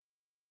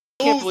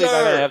can't believe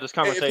I gotta have this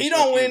conversation. If he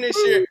don't win this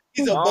year,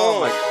 he's a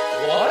bum.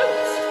 What?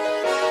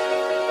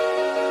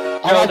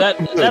 Yo,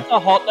 that's a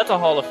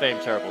Hall of Fame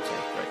terrible take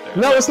right there.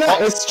 No, it's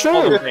not. It's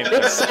true.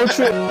 It's so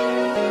true.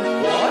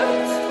 What?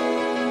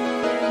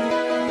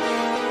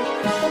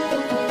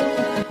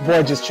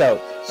 Boy just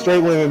choked.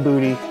 Straight women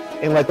booty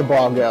and let the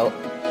ball go.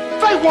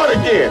 Say what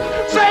again?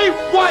 Say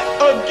what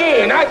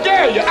again? I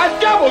dare you. I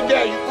double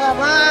dare you.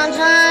 LeBron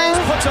James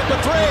puts up a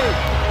three.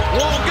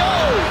 Won't go.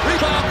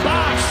 Rebound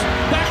Bosh.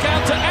 Back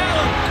out to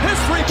Allen. His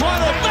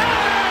three-pointer.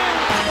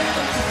 Bang!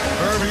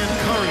 Irving and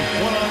Curry.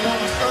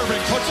 One-on-one.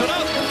 Irving puts it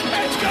up.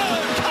 It's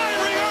good.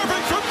 Kyrie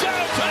Irving from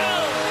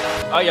downtown.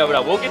 Oh, yeah,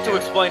 but we'll get to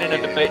explaining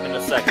and debating in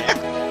a second.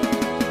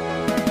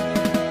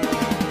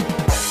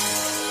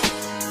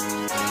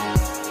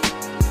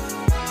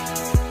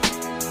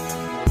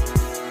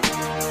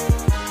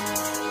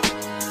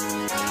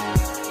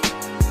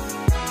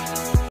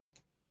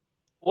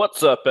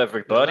 What's up,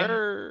 everybody?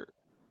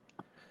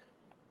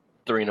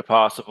 3 and a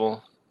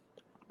possible.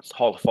 It's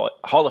Hall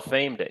of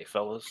Fame day,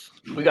 fellas.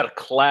 We got a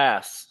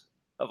class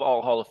of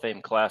all Hall of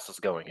Fame classes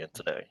going in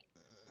today.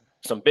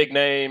 Some big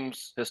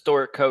names,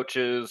 historic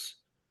coaches.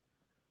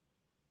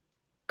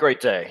 Great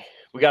day.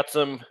 We got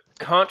some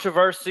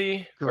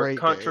controversial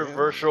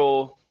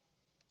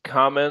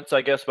comments,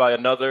 I guess, by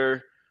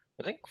another,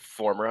 I think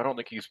former, I don't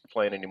think he's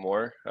playing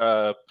anymore,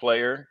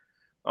 player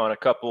on a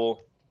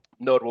couple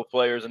notable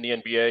players in the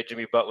NBA,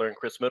 Jimmy Butler and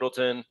Khris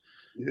Middleton.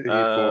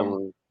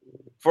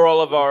 For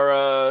all of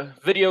our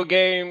video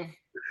game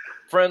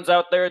friends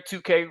out there,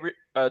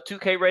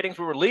 2K ratings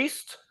were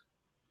released,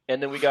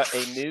 and then we got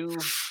a new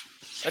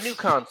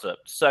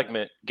concept,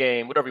 segment,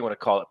 game, whatever you want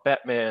to call it,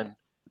 Batman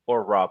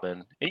or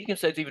Robin. And you can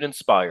say it's even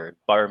inspired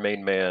by our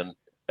main man,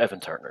 Evan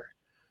Turner.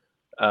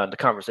 The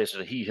conversation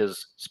that he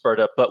has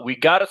spurred up. But we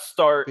got to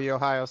start. The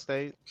Ohio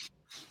State.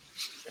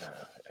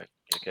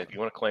 Okay, if you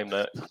want to claim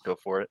that, go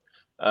for it.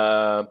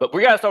 But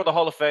we got to start with the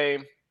Hall of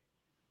Fame.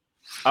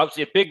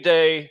 Obviously, a big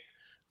day,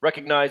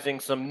 recognizing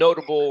some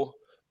notable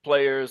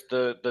players,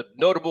 the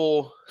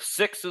notable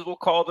sixes, we'll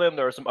call them.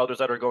 There are some others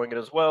that are going in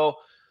as well.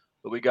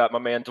 But we got my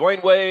man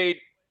Dwayne Wade,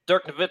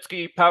 Dirk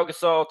Nowitzki, Pau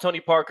Gasol, Tony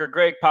Parker,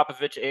 Greg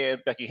Popovich,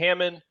 and Becky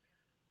Hammond.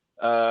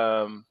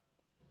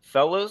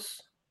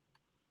 Fellas,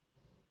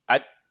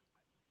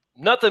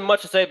 nothing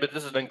much to say, but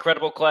this is an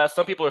incredible class.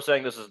 Some people are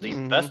saying this is the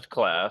best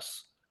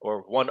class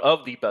or one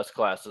of the best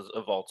classes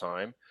of all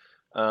time.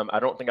 I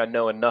don't think I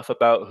know enough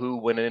about who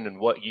went in and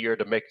what year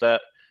to make a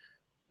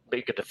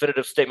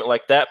definitive statement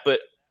like that. But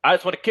I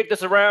just want to kick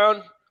this around.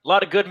 A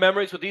lot of good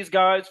memories with these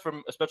guys,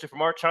 especially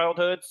from our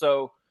childhood.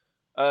 So,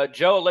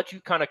 Joe, I'll let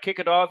you kind of kick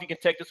it off. You can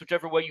take this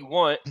whichever way you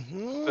want.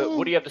 But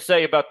what do you have to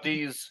say about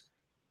these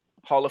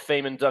Hall of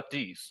Fame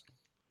inductees?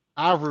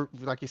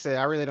 Like you said,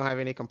 I really don't have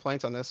any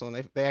complaints on this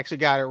one. They actually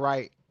got it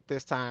right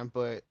this time.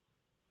 But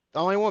the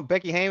only one,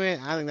 Becky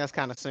Hammond, I think that's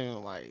kind of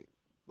soon. Like,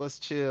 let's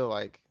chill.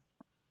 Like,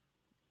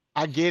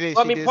 I get it.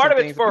 Well, I mean, part of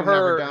it's for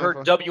her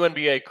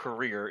WNBA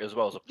career as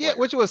well as a player. Yeah,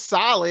 which was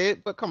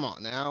solid, but come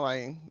on now,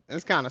 like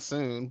it's kind of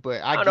soon.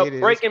 But I get it.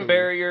 Breaking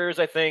barriers,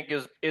 I think,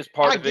 is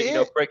part of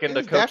it. Breaking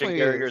the coaching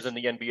barriers in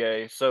the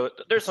NBA. So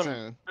there's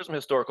some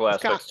historical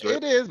aspects to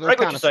it. It is, but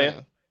it's kind of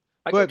saying.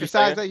 But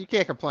besides that, you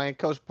can't complain.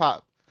 Coach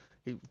Pop,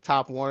 he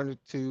top 1 or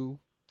 2,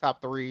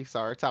 top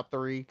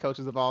 3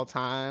 coaches of all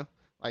time.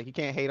 Like you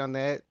can't hate on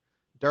that.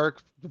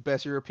 Dirk, the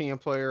best European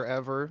player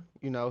ever.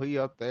 You know, he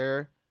up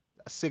there.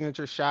 A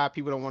signature shot.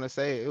 People don't want to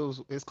say it.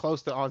 It's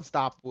close to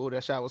unstoppable.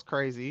 That shot was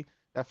crazy.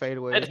 That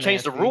fadeaway. They had to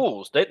change the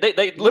rules. They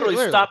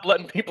literally stopped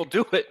letting people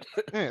do it.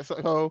 Yeah.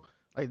 So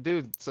like,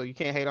 dude. So you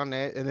can't hate on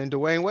that. And then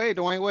Dwayne Wade.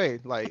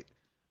 Like,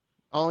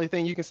 only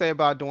thing you can say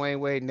about Dwayne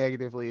Wade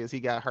negatively is he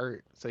got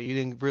hurt. So you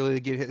didn't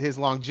really get his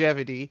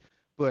longevity.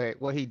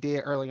 But what he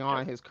did early on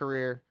in his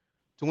career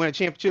to win a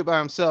championship by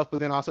himself,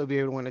 but then also be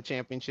able to win a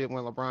championship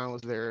when LeBron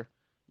was there.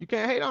 You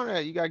can't hate on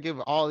that. You got to give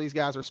all these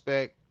guys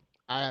respect.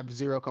 I have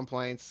 0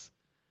 complaints.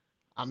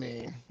 I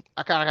mean,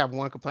 I kind of have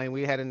one complaint.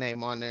 We had a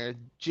name on there,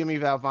 Jimmy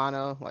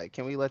Valvano. Like,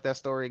 can we let that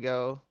story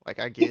go? Like,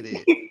 I get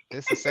it.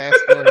 It's a sad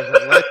story,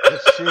 but let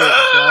the shit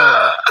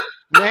go.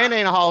 Man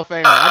ain't a Hall of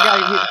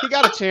Famer. He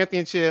got a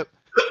championship.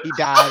 He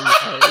died.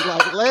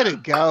 Like, let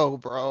it go,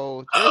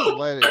 bro. Just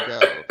let it go.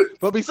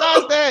 But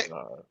besides that,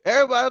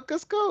 everybody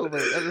was cool.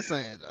 But I'm just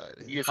saying,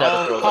 you just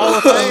have to throw Hall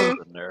of Fame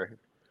in there.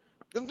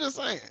 I'm just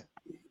saying.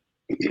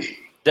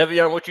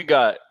 Devion, what you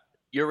got?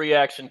 Your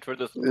reaction for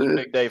this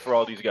big day for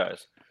all these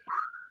guys?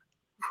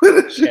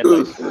 That shit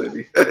was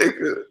funny. I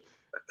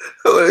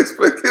would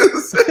expect you to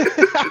say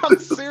it. I'm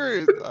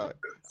serious.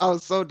 I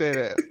was so dead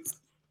ass.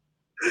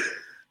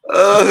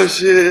 Oh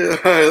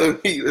shit! All right,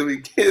 let me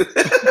get it.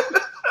 Get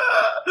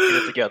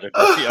it together.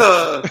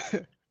 Yeah,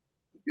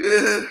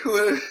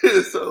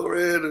 it's so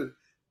random.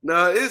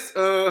 Nah, it's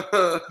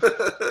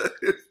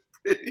it's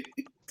pretty.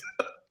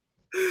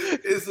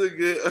 It's a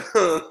good.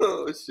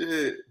 Oh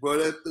shit, bro,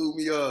 that threw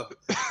me off.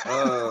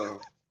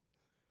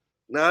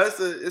 Nah,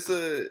 it's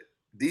a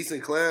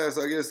decent class.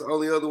 I guess the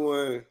only other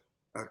one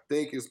I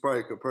think is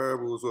probably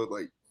comparable was what,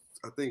 like,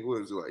 I think it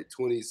was like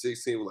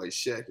 2016 with like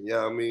Shaq and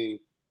Yao Ming.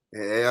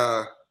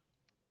 And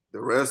the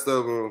rest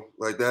of them,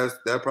 like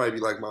that probably be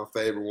like my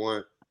favorite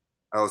one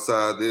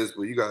outside this.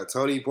 But you got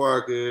Tony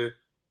Parker,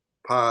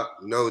 Pop,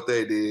 you know what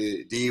they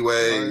did,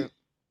 D-Wade,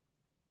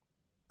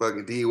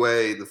 fucking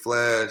D-Wade, The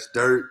Flash,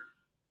 Dirt,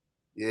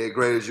 yeah,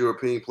 greatest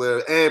European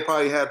player, and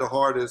probably had the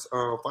hardest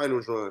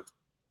finals run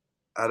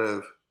out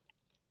of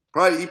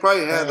he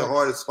probably had the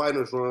hardest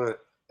finals run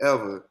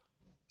ever.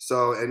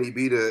 So, and he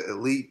beat an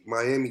elite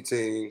Miami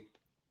team.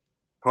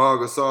 Paul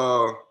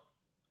Gasol,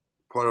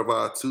 part of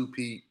our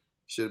two-peat,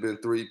 should have been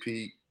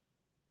three-peat.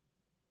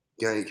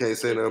 You can't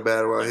say nothing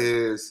bad about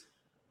his.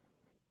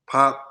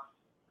 Pop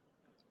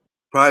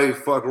probably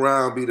fuck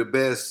around, be the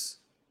best,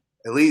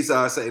 at least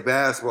I'd say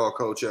basketball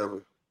coach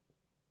ever.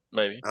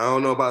 Maybe. I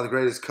don't know about the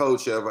greatest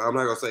coach ever. I'm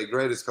not gonna say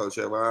greatest coach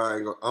ever. I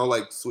don't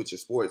like switching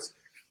sports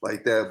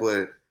like that.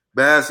 But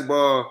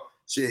basketball,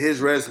 shit,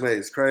 his resume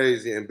is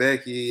crazy. And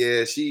Becky,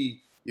 yeah,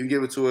 you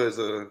give it to her as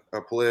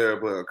a player,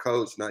 but a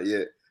coach, not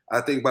yet. I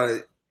think about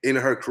it in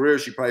her career,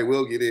 she probably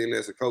will get in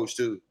as a coach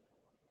too.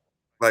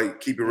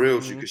 Like, keep it real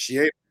with you, because she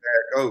ain't a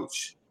bad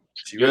coach.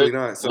 She really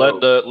not. So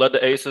led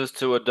the Aces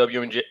to a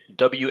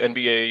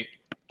WNBA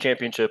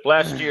championship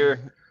last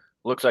year.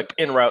 Looks like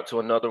en route to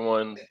another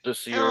one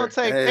this year. It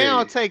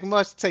don't take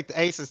much to take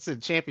the Aces to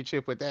the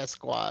championship with that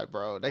squad,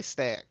 bro. They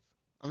stacked.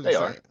 I'm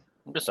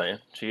just saying.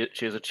 She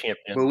is a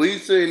champion. But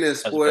we've seen in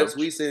sports,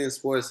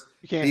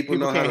 people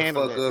know how to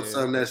fuck up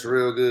something that's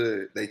real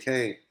good. They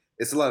can't.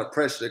 It's a lot of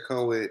pressure that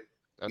come with,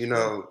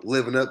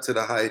 living up to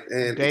the hype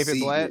and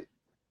David Blatt. It.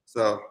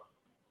 So.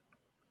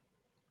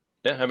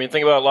 Yeah, I mean,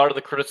 think about a lot of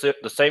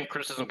the same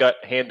criticism got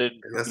handed,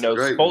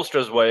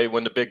 Spoelstra's way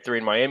when the Big Three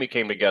in Miami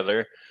came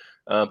together.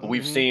 But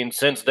we've seen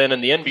since then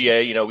in the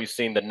NBA, we've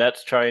seen the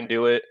Nets try and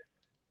do it.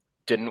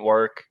 Didn't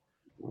work.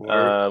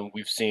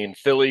 We've seen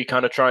Philly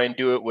kind of try and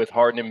do it with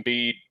Harden and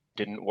Embiid.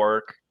 Didn't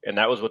work. And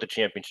that was with a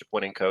championship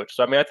winning coach.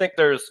 So, I mean, I think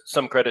there's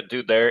some credit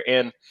due there.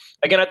 And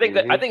again, I think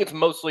it's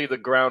mostly the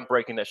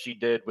groundbreaking that she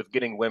did with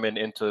getting women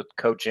into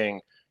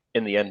coaching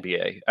in the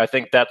NBA. I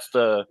think that's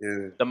the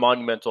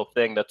monumental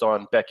thing that's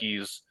on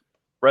Becky's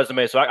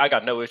resume. So I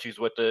got no issues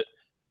with it.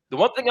 The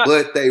one thing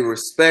but they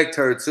respect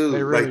her too.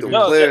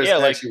 Players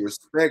actually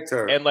respect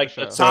her. And like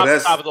the top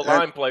of the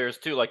line players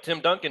too. Like Tim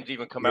Duncan's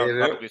even come out and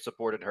publicly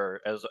supported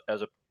her as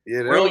a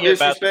brilliant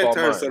basketball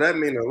mind. So that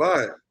means a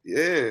lot.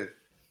 Yeah.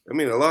 That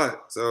means a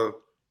lot. So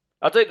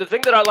I'll tell you the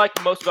thing that I like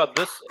the most about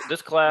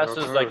this class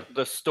is like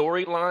the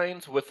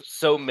storylines with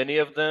so many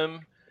of them.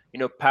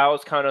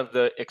 Powell's kind of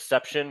the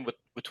exception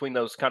between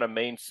those kind of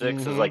main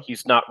six is like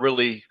he's not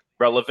really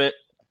relevant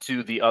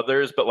to the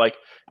others, but like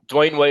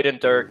Dwayne Wade and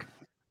Dirk,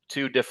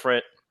 two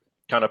different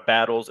kind of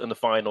battles in the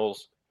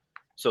finals.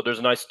 So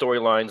there's nice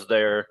storylines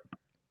there.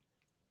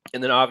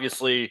 And then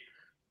obviously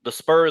the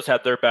Spurs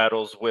had their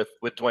battles with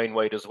Dwayne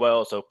Wade as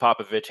well. So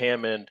Popovich,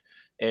 Hammond,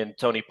 and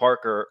Tony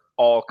Parker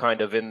all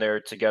kind of in there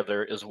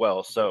together as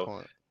well.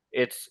 So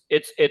it's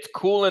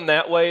cool in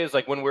that way. Is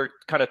like when we're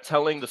kind of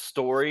telling the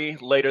story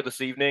later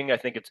this evening, I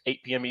think it's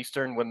 8 p.m.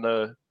 Eastern when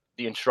the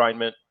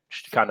enshrinement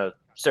kind of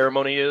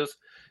ceremony is.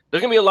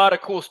 There's going to be a lot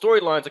of cool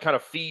storylines that kind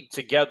of feed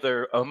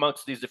together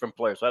amongst these different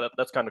players. So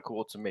that's kind of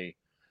cool to me.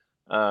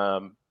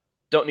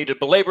 Don't need to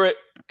belabor it.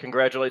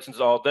 Congratulations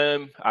to all of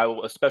them. I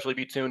will especially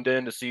be tuned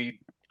in to see,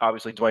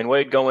 obviously, Dwayne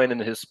Wade go in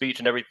and his speech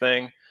and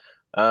everything.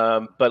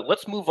 But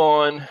let's move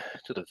on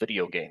to the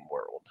video game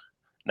world.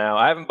 Now,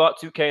 I haven't bought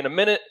 2K in a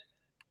minute,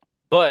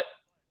 but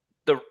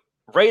the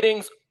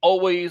ratings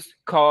always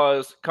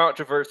cause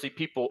controversy.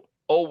 People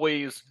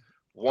always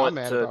want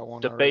to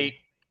debate.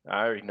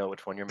 I already know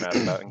which one you're mad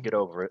about and get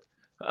over it.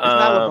 It's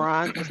not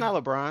LeBron. It's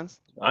not LeBron's.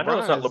 I know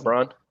it's not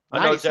LeBron.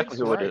 I know exactly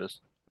who it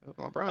is.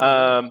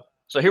 LeBron.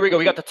 So here we go.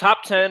 We got the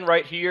top 10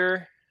 right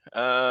here.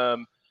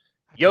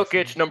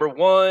 Jokic, number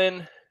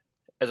 1,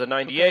 as a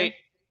 98. Okay.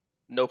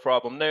 No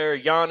problem there.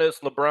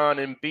 Giannis,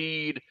 LeBron,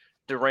 Embiid,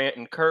 Durant,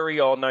 and Curry,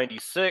 all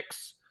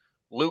 96.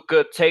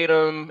 Luka,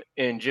 Tatum,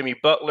 and Jimmy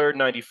Butler,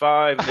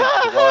 95. And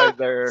Kawhi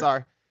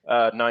there,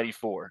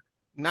 94.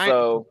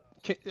 So,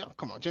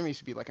 come on, Jimmy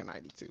should be like a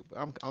 92.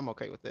 But I'm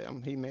okay with that.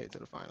 He made it to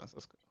the finals.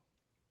 That's good.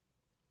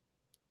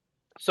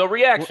 So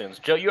reactions,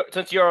 Joe.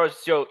 Since you're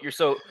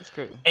so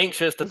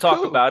anxious to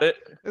talk about it,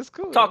 it's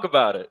cool. Talk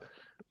about it.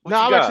 No,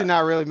 I'm actually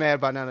not really mad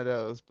about none of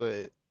those,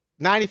 but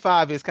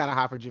 95 is kind of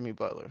high for Jimmy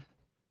Butler.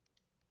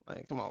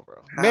 Like, come on,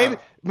 bro.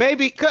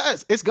 Maybe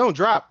because it's gonna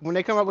drop when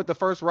they come up with the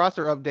first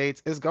roster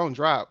updates. It's gonna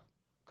drop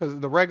because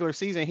the regular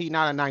season he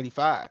not a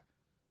 95.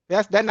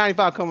 That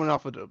 95 coming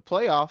off of the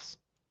playoffs,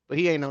 but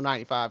he ain't no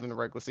 95 in the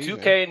regular season.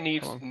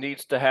 2K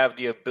needs to have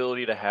the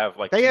ability to have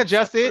like they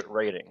adjust it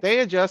ratings. They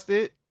adjust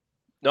it.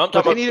 No, I'm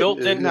talking about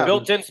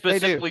built in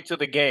specifically to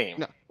the game.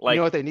 No, like, you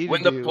know what they need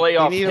when to the do?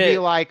 playoffs they need hit, to be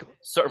like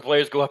certain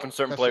players go up and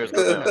certain players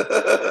go down.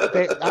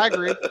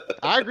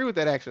 I agree with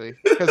that actually.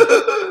 Because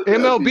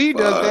MLB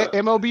does that.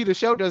 MLB The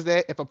Show does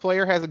that. If a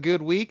player has a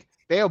good week,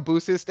 they'll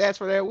boost his stats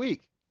for that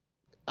week.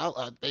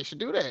 They should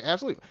do that.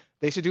 Absolutely.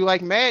 They should do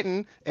like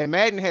Madden, and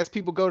Madden has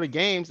people go to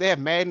games. They have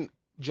Madden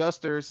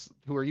justers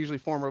who are usually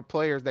former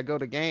players that go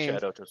to games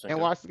Chad Ochocinco. and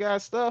watch the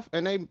guy's stuff,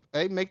 and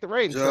they make the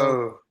rating.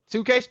 Joe,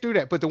 So 2K should do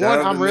that. But the one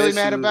Donovan I'm really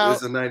mad Mitchell about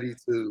is a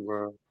 92,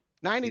 bro.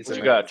 92. What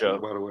you got, Joe?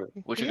 By the way,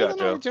 What you He got, is a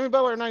Joe? 90. Jimmy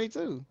Butler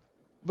 92.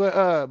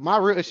 But my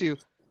real issue,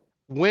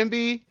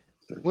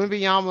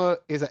 Wembyama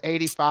is an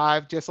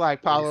 85, just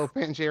like Paolo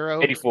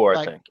Banchero. 84,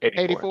 like, I think.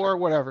 84,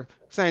 whatever.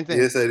 Same thing.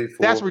 yes, 84.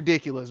 That's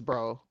ridiculous,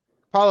 bro.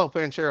 Paolo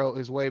Banchero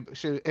is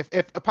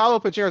if Paolo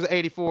Banchero is an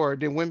 84,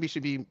 then Wemby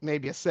should be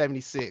maybe a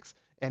 76.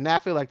 And I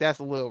feel like that's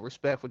a little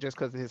respectful just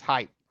because of his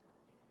height.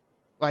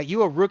 Like,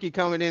 you a rookie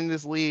coming in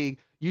this league,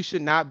 you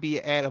should not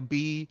be at a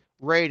B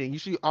rating. You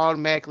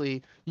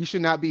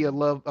should not be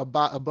above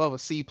a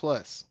C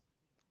plus.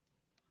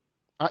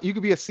 You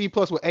could be a C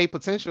plus with A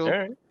potential,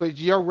 right. but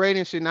your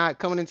rating should not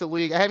coming into the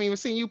league. I haven't even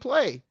seen you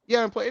play. You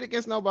haven't played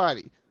against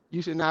nobody.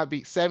 You should not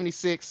be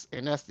 76,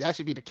 and that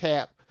should be the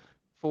cap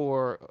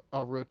for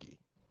a rookie.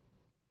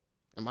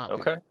 In my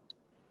opinion. Okay.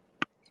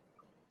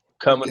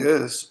 Coming.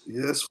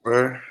 Yes,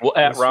 bro. We'll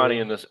at Yes, Ronnie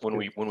sir. in this when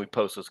we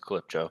post this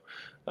clip, Joe.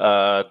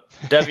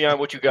 Devion,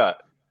 what you got?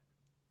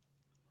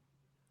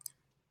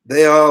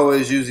 They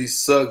always usually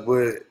suck,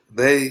 but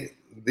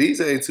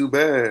these ain't too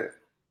bad.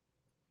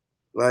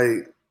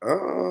 Like, I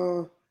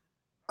don't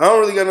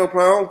really got no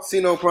problem. I don't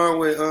see no problem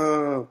with.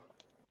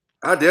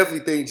 I definitely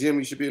think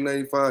Jimmy should be a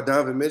 95.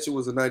 Donovan Mitchell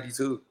was a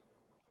 92,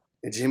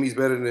 and Jimmy's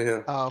better than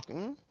him. Oh,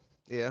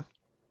 yeah.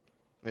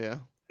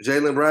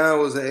 Jaylen Brown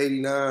was an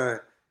 89.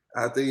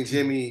 I think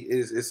Jimmy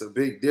it's a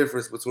big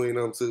difference between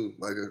them two,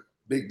 like a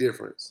big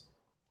difference.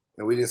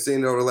 And we didn't see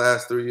it over the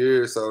last 3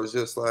 years, so it's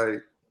just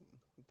like,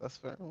 that's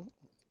fair.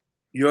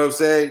 You know what I'm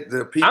saying?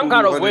 The people I'm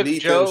kind of with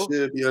underneath Joe them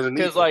should be underneath.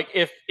 because, like,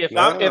 if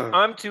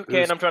I'm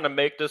 2K and I'm trying to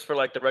make this for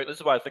like the right, this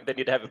is why I think they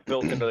need to have it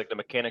built into like the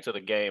mechanics of the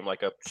game,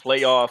 like a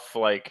playoff,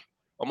 like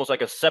almost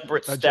like a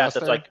separate stat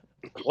that's like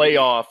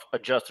playoff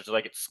adjuster. So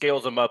like it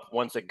scales them up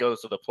once it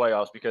goes to the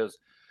playoffs. Because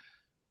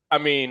I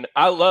mean,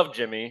 I love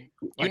Jimmy.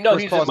 You know,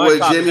 he's in my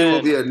top Jimmy 10.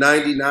 will be a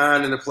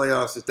 99 in the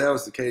playoffs. If that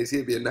was the case,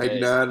 he'd be a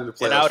 99 in the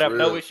playoffs. And I would have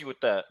no issue with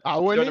that. I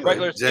wouldn't. During the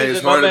regular James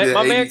season, Harden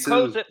my did man 82.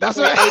 codes it. That's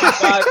between right.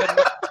 85 and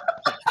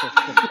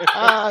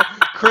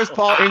Chris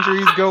Paul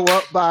injuries go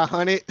up by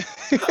 100.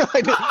 He's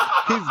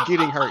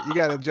getting hurt. You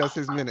got to adjust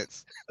his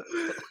minutes.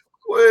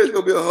 Well, it's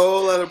gonna be a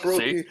whole lot of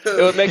broken. it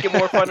would make it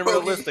more fun and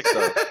realistic,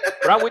 though.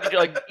 But I'm with you,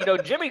 like, you know,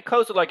 Jimmy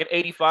coasted like an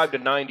 85 to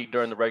 90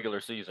 during the regular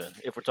season.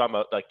 If we're talking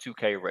about like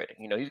 2K rating,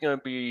 you know, he's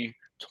gonna be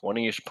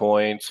 20-ish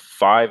points,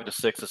 5 to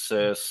 6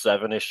 assists,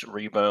 7-ish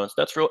rebounds.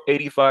 That's real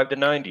 85 to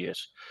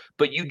 90-ish.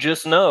 But you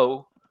just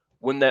know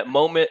when that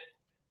moment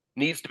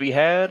needs to be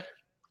had.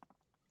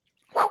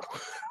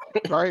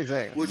 Right,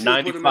 exactly. Would you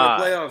 95. put him in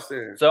the playoffs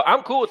then? So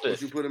I'm cool with Would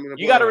this. you put him in the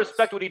You got to playoffs?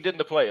 respect what he did in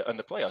the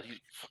playoffs. He's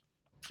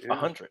Yeah.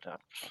 100.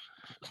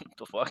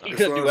 The fuck? He's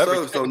That's gonna do what I'm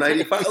everything. saying. So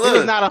 95. He was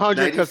Look, not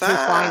 100 because his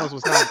 95. finals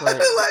was not great.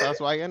 Like- So that's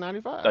why he got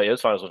 95. Oh yeah,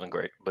 his finals wasn't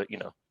great, but you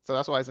know. So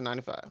that's why he's a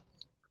 95.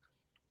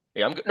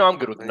 Yeah, I'm good. No, I'm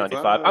good with the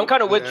 95. 95. I'm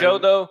kind of with Yeah. Joe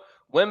though.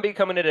 Wemby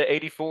coming in at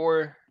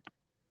 84.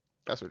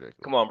 That's ridiculous.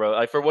 Come on, bro.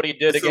 Like for what he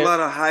did It's a against lot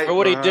of hype for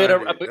what he did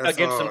behind it. That's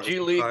against some all. G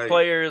It's League hype.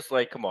 players,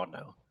 like come on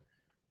now.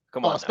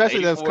 Come on.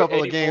 Especially now. those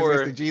couple of games 84.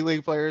 against the G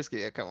League players.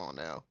 Yeah, come on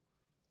now.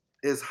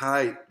 It's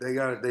hype. They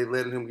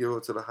letting him give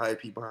up to the hype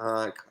he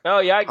behind. Oh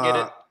yeah, I get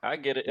it. I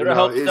get it. you It'll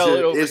know, help it's sell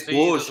it just- it's overseas as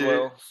bullshit.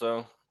 well.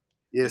 So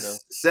Yes, You know.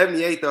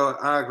 78 though.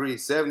 I agree.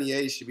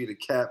 78 should be the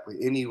cap for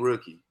any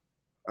rookie.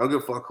 I don't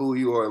give a fuck who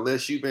you are,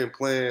 unless you've been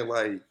playing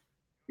like,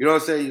 you know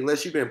what I'm saying.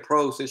 Unless you've been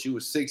pro since you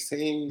was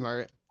 16,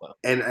 Right.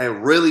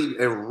 and really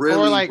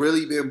like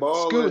been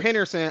balling. Scoot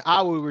Henderson,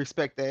 I would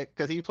respect that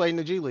because he played in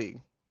the G League.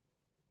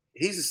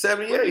 He's a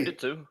Wemby 78. did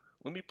too.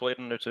 Wemby played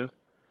in there too.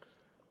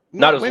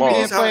 No, Not as Wemby long.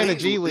 didn't play in the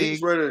He's- G he's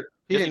League. ready-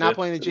 He Yes, did he not did.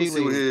 play in the Let G me see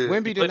what League. he is.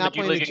 Wemby He did not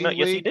play in the G Ignite.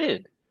 Yes, he League.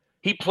 did.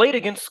 He played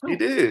against Scoot. He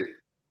did.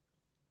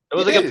 It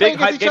was They like a play big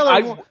hype against each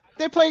game. other.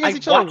 They played against I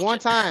each other watched one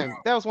it. time.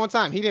 That was one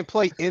time. He didn't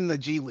play in the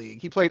G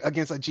League. He played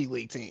against a G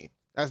League team.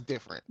 That's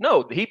different.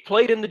 No, he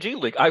played in the G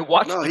League. I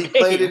watched No, the he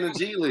game. played in the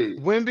G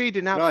League. Wemby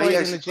did not No, he play in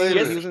actually the G played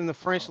League. in He it. was in the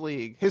French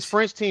league. His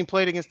French team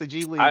played against the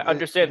G League. I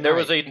understand there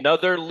was tonight.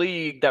 another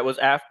league that was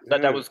after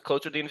that Yeah. was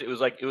closer to the. It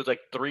was like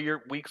 3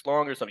 weeks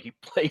long or something. He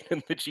played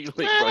in the G League,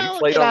 bro. Well, He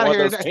played get on outta one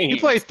here. of those teams. He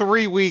played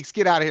 3 weeks.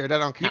 Get out of here. That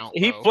don't count.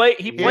 He bro. played.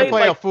 He didn't played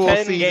play a like full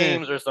 10 season.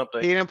 games or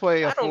something. He didn't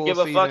play a I don't full give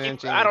a fuck.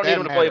 season. I don't need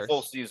him to play a matters.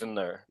 full season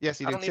there. Yes,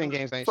 he I did. don't 10 even-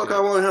 games ain't Fuck, shit.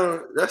 I want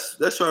him.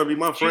 That's trying to be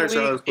my G franchise.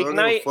 League, Bro.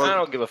 Ignite. Fuck. I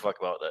don't give a fuck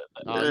about that.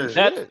 Oh, you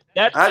That's should.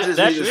 that's I just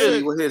that's need to just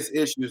see what his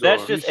issues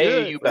that's are. just You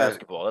AAU should.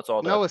 basketball. That's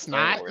all. No, that it's is. I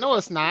ain't not. worried No, about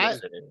it's that. not. Yes,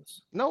 it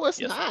is. No, it's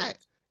Yes, it not. is.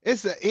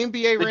 It's the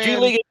NBA The G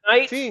ran League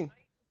Ignite. team.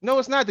 No,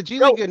 it's not. The G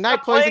No, League he's Ignite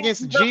not plays playing-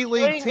 against he's not G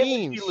League playing in the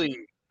teams. G League.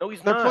 No,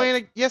 he's They're not.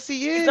 playing. Yes,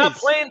 he is. He's not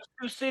playing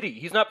Sioux City.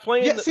 He's not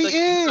playing. Yes, he he's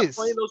not is.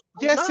 playing those-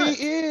 Yes, he's not.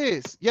 he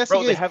is. Yes, Bro,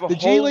 he they is. have a The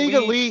G whole League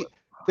league. Elite.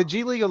 The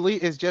G League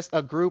Elite is just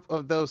a group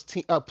of those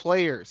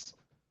players,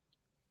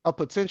 of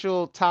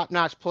potential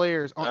top-notch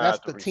players. I That's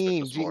have to the research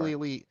team, this G more. League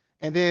Elite,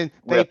 and then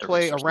We they have to play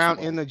research this around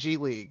more. in the G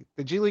League.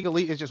 The G League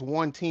Elite is just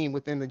one team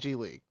within the G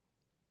League.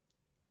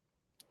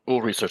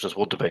 We'll research this.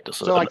 We'll debate this.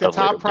 So like the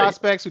top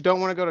prospects who don't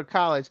want to go to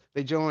college,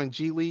 they join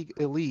G League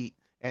Elite,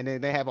 and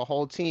then they have a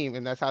whole team,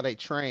 and that's how they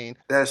train.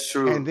 That's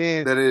true. And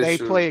then they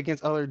play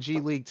against other G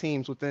League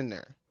teams within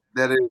there.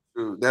 That is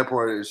true. That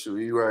part is true.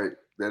 You're right.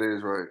 That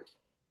is right.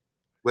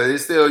 But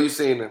it's still, you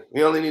seen them.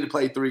 You only need to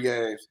play 3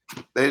 games.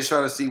 They just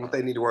trying to see what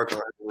they need to work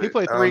on. He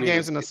played 3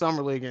 games in the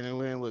summer league, and it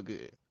didn't look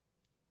good.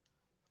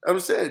 I'm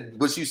saying,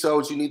 but you saw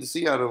what you need to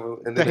see out of him,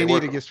 and then he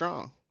need to get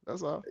strong.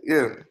 That's all.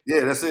 Yeah,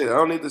 that's it. I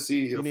don't need to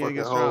see a fucking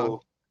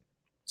whole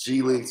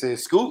G League team.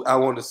 Scoop, I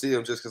want to see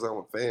him just because I'm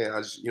a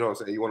fan. You know what I'm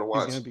saying? You want to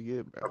watch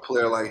a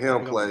player like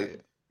him play.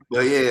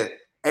 But yeah,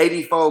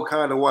 84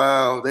 kind of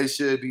wild. They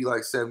should be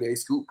like 78.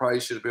 Scoop probably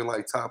should have been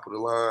like top of the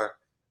line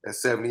at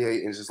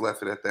 78 and just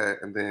left it at that.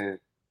 And then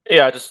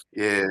when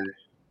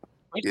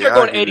you start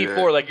going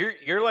 84, like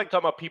you're like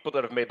talking about people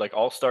that have made like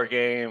all-star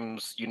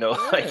games. You know,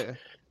 like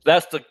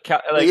that's the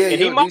like. Yeah, and he's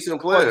he might a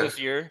decent player this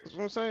year. That's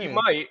what I'm saying. He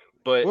might.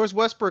 But where's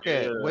Westbrook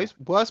at?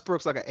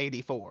 Westbrook's like an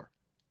 84.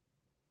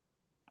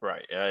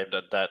 Right. Yeah.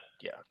 That.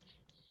 Yeah.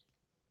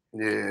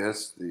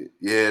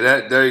 Yeah.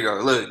 That. There you go.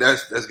 Look,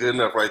 that's good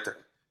enough right there.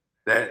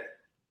 That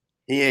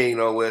he ain't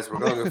no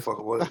Westbrook. I don't give a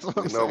fuck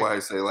what nobody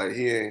say. Like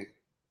he ain't.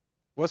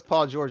 What's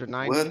Paul George at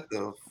 90? What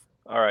the?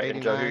 All right,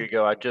 and Joe, here you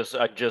go. I just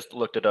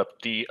looked it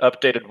up. The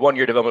updated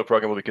 1-year development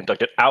program will be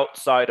conducted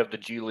outside of the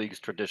G League's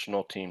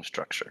traditional team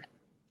structure.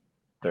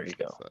 There you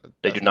go.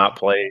 They do not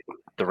play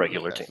the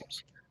regular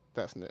teams.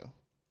 That's new.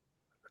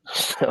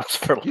 That's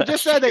for you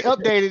just said they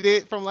updated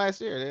it from last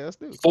year.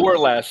 That's new. For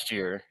last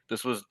year,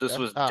 this was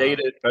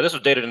dated. This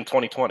was dated in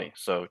 2020.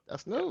 So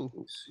that's new.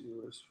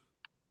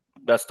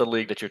 That's the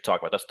league that you're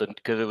talking about. That's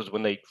because it was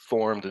when they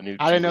formed the new.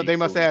 I didn't know they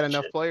must have had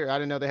enough players. I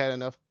didn't know they had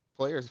enough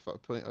players.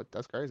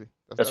 That's crazy.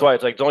 That's why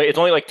it's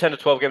only like 10 to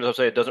 12 games. I'll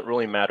say it doesn't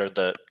really matter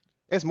that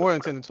it's more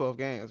than 10 to 12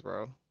 games,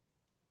 bro.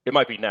 It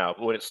might be now,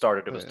 but when it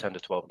started, it was 10 to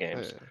 12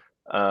 games.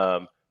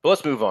 But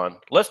let's move on.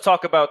 Let's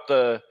talk about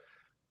the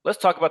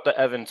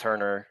Evan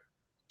Turner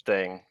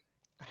thing.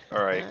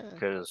 All right,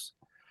 because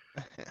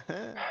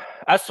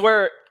I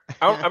swear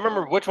I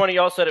remember which one of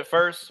y'all said it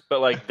first,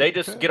 but like they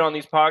just get on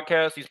these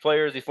podcasts, these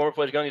former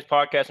players get on these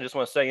podcasts and just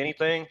want to say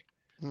anything.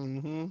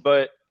 Mm-hmm.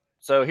 But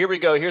so here we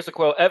go. Here's the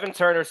quote. Evan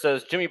Turner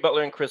says Jimmy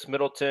Butler and Khris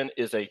Middleton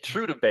is a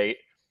true debate.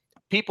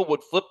 People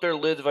would flip their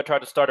lids if I tried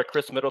to start a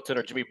Khris Middleton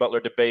or Jimmy Butler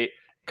debate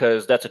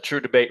because that's a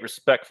true debate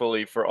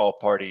respectfully for all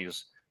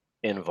parties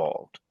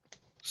involved.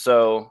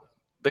 So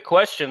the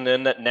question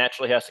then that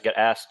naturally has to get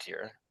asked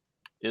here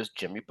is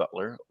Jimmy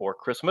Butler or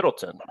Khris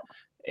Middleton.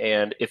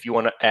 And if you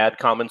want to add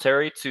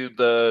commentary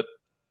to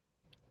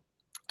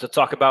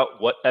talk about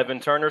what Evan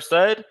Turner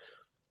said,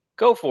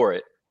 go for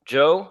it.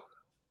 Joe,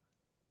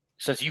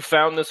 since you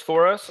found this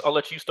for us, I'll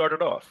let you start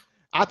it off.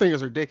 I think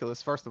it's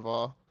ridiculous, first of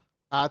all.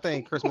 I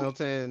think Khris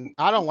Middleton,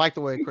 I don't like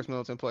the way Khris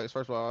Middleton plays,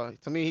 first of all.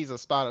 To me, he's a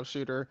spot-up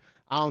shooter.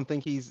 I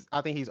think he's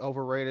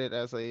overrated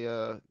as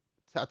a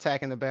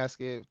attacking the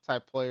basket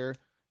type player.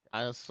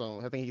 I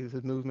think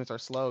his movements are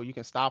slow. You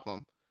can stop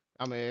him.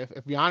 I mean,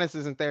 if Giannis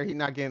isn't there, he's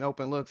not getting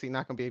open looks. He's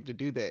not going to be able to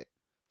do that.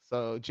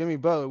 So Jimmy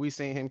Butler, we've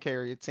seen him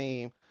carry a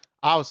team.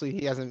 Obviously,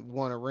 he hasn't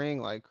won a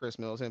ring like Khris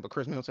Middleton, but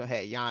Khris Middleton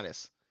had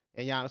Giannis,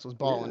 and Giannis was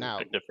balling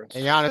out.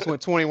 And Giannis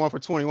went 21 for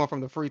 21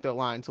 from the free throw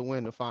line to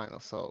win the final.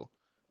 So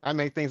that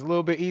made things a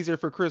little bit easier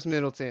for Khris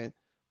Middleton.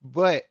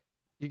 But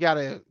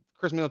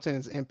Khris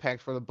Middleton's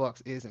impact for the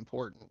Bucks is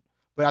important.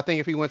 But I think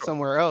if he went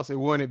somewhere else, it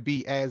wouldn't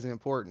be as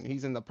important.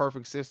 He's in the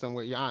perfect system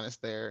with Giannis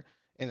there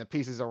and the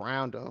pieces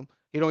around him.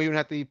 He don't even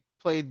have to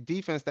play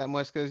defense that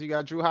much because you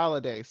got Drew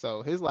Holiday.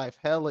 So his life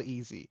hella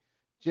easy.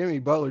 Jimmy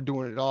Butler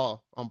doing it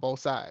all on both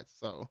sides.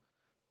 So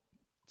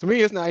to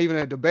me, it's not even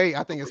a debate.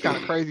 I think it's kind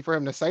of crazy for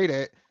him to say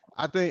that.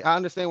 I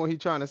understand when he's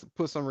trying to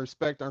put some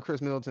respect on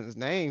Khris Middleton's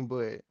name,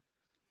 but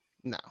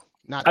no,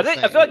 not.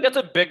 I feel like that's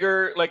a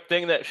bigger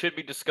thing that should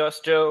be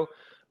discussed, Joe.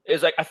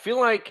 Is I feel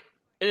like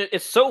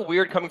it's so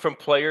weird coming from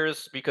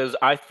players because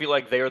I feel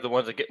like they are the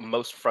ones that get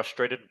most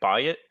frustrated by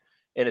it.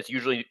 And it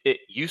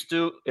used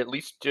to at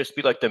least just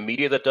be like the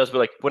media that does, but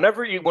like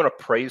whenever you want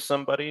to praise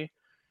somebody,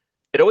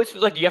 it always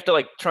feels like you have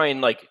to try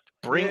and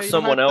bring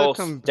someone else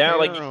down.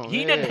 Like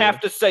he didn't have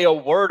to say a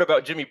word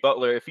about Jimmy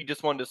Butler if he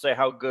just wanted to say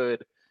how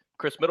good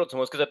Khris Middleton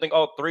was, because I think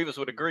all three of us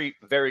would agree,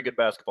 very good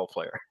basketball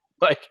player.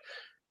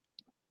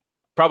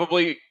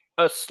 Probably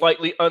a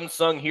slightly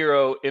unsung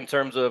hero in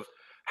terms of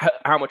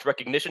how much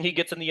recognition he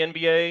gets in the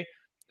NBA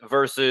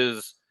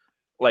versus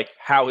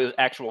how his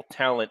actual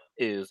talent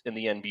is in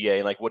the NBA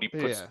and what he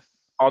puts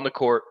on the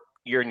court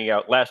year in, year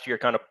out. Last year,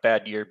 kind of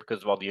bad year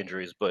because of all the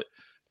injuries, but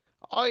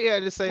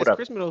just say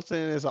Khris Middleton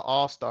is an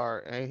all-star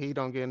and he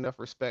don't get enough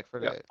respect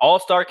for that.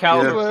 All-star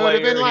caliber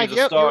player. He's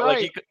a star.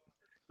 Right.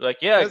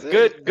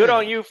 Good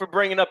on you for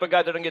bringing up a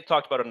guy that doesn't get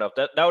talked about enough.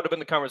 That would have been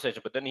the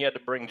conversation, but then he had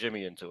to bring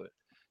Jimmy into it.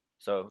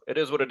 So it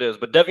is what it is.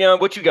 But Devion,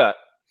 what you got?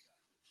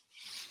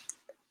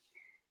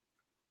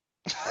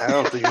 I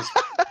don't think it's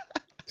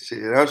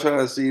shit. I'm trying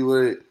to see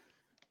what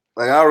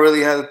I really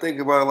had to think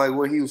about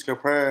what he was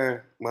comparing.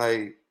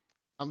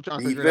 I'm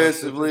trying to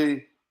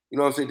defensively, you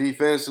know what I'm saying?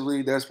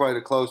 Defensively, that's probably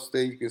the closest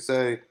thing you can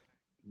say.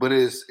 but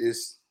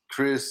it's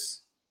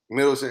Khris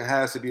Middleton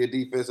has to be a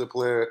defensive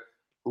player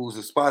who's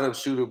a spot-up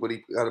shooter, but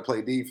he got to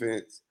play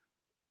defense.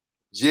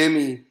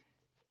 Jimmy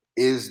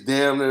is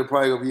damn near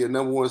probably going to be a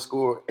number one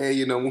scorer and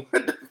your number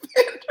one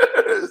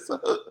defender.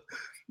 So,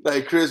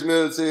 like, Khris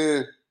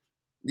Middleton,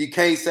 you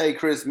can't say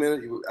Khris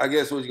Middleton. I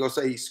guess what you're going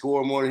to say, he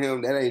scored more than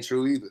him. That ain't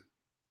true either.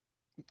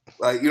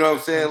 Like, you know what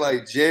I'm saying?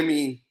 Like,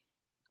 Jimmy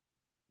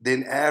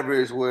didn't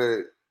average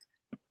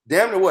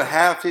damn near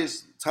half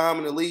his time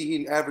in the league,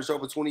 he averaged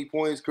over 20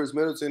 points. Khris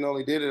Middleton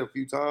only did it a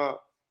few times,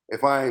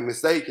 if I ain't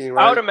mistaken,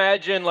 right? I would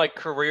imagine like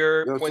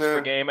career You know points per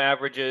game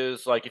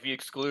averages, like if you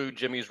exclude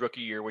Jimmy's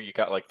rookie year where you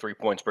got like 3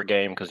 points per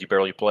game because you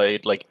barely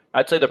played, like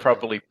I'd say they're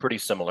probably pretty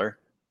similar.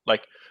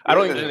 Like I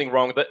don't think there's anything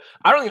wrong with it.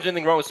 I don't think there's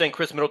anything wrong with saying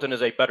Khris Middleton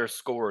is a better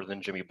scorer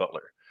than Jimmy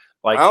Butler.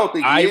 Like I don't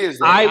think he is.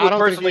 Though. I would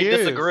personally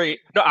disagree.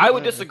 No, I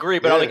would disagree,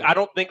 but I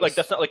don't think like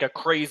that's not like a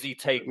crazy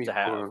take to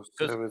have.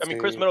 Because I mean,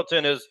 Khris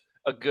Middleton is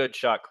a good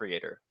shot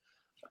creator.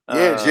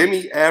 Yeah,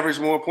 Jimmy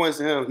averaged more points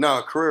than him.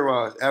 No,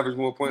 career-wise, averaged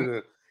more points than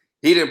him.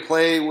 He didn't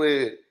play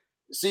with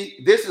 – see,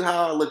 this is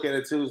how I look at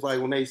it, too. It's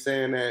like when they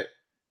saying that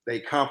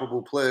they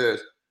comparable players.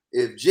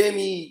 If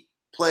Jimmy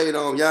played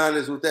on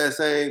Giannis with that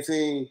same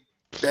team,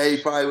 they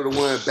probably would have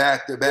won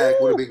back-to-back,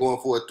 would have been going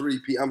for a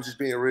three-peat. I'm just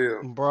being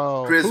real.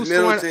 Bro, Khris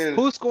Middleton.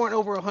 Who's scoring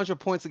over 100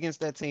 points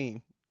against that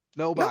team?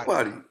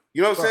 Nobody.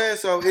 You know what I'm saying?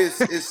 So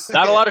it's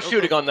not a lot of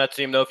shooting on that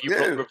team, though, if you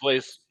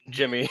replace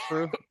Jimmy.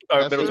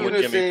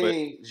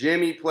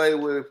 Jimmy played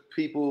with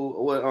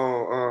people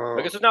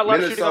I guess there's not a lot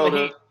of shooting on the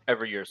Heat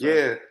every year. So.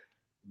 Yeah.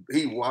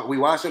 We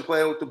watched him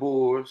play with the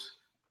Bulls.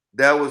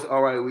 That was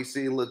all right. We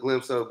see a little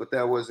glimpse of it, but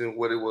that wasn't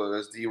what it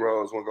was.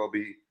 D-Rose wasn't going to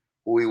be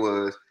who he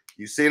was.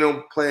 You seen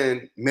him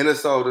playing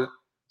Minnesota,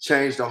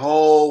 changed the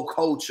whole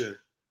culture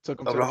of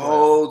the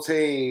whole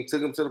team,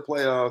 took him to the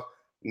playoffs.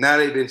 Now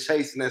they've been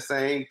chasing that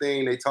same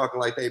thing. They talking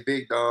like they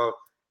big dog.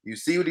 You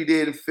see what he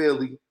did in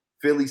Philly.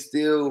 Philly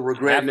still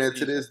regretting that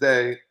to this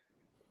day.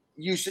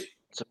 You should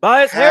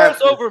Tobias Harris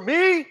over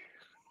me.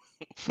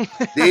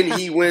 Then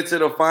he went to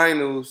the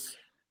finals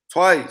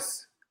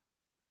twice.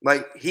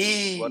 Like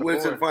he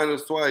went to the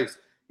finals twice.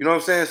 You know what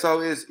I'm saying? So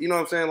it's you know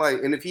what I'm saying?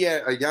 Like, and if he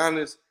had a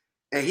Giannis,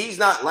 and he's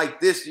not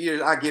like this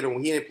year, I get him.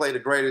 He didn't play the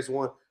greatest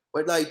one.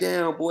 But like,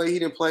 damn, boy, he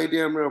didn't play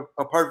damn near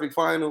a perfect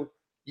final.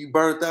 You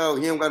burnt out.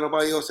 He don't got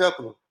nobody else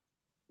helping him.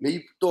 Man,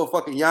 you throw a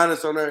fucking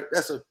Giannis on there.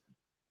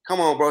 Come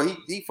on, bro.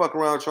 He fuck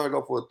around trying to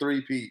go for a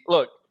three-peat.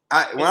 Look,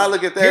 when I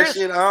look at that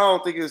shit, I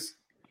don't think it's.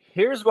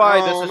 Here's why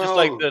this is just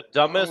like the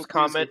dumbest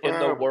comment in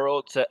the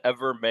world to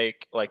ever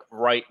make. Like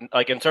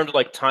in terms of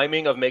like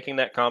timing of making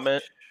that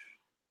comment.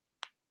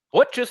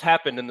 What just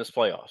happened in this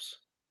playoffs?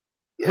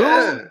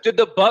 Yeah. Who did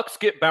the Bucks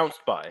get bounced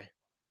by?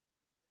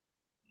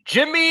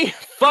 Jimmy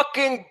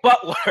fucking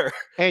Butler.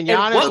 And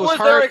Giannis what was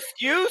hurt. Their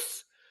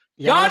excuse?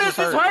 Giannis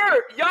is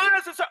hurt.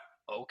 Giannis is hurt.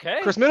 Okay.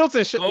 Khris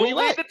Middleton go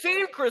lead the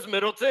team, Khris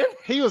Middleton.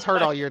 He was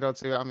hurt all year though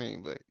too. I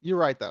mean, but you're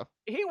right though.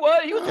 He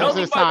was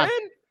healthy by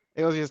then.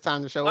 It was just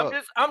time to show up.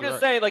 I'm just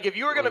saying, like, if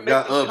you were gonna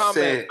make this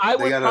comment, I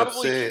would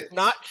probably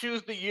not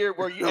choose the year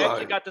where you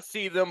actually got to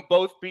see them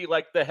both be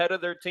like the head of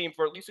their team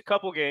for at least a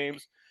couple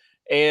games,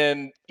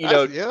 and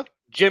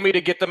Jimmy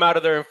to get them out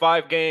of there in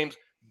 5 games,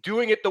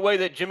 doing it the way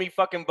that Jimmy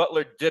fucking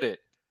Butler did it,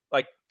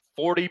 like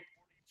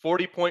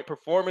 40-point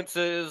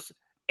performances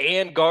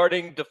and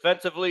guarding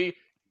defensively,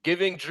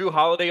 giving Drew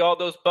Holiday all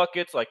those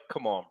buckets. Like,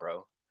 come on,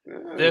 bro.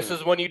 This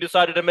is when you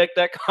decided to make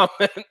that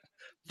comment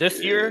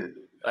this year.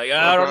 Like,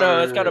 I don't know.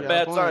 That's kind of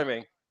bad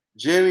timing.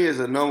 Jimmy is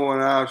a number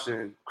one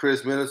option.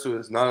 Khris Middleton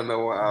is not a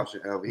number one option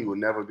ever. He will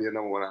never be a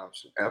number one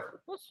option ever.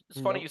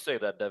 It's funny you say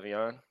that,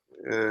 Devion.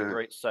 Yeah.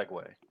 Great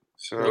segue.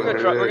 Sure,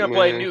 we're gonna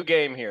play a new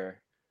game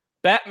here.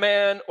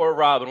 Batman or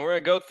Robin? We're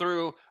gonna go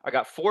through. I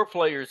got 4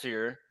 players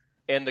here,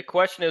 and the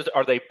question is: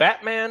 are they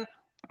Batman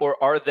or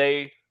are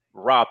they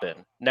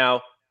Robin?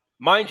 Now,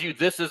 mind you,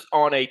 this is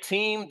on a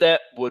team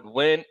that would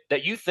win,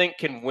 that you think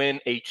can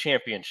win a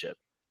championship.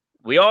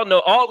 We all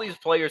know all these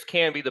players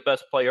can be the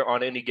best player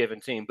on any given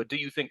team, but do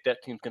you think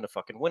that team's going to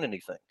fucking win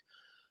anything?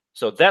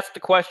 So that's the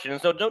question. And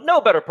so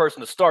no better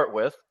person to start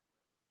with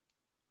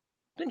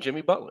than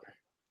Jimmy Butler.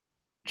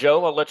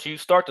 Joe, I'll let you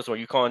start this one.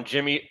 You calling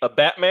Jimmy a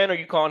Batman or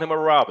you calling him a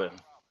Robin?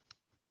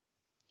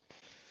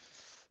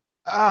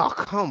 Oh,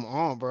 come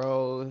on,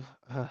 bro.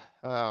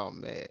 Oh,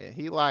 man.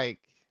 He like...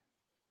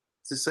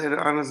 Just say the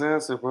honest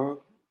answer,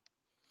 bro.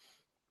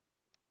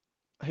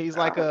 He's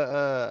like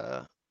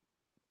a...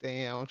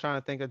 Damn, I'm trying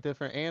to think of a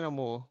different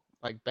animal.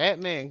 Like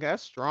Batman,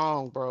 that's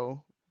strong, bro.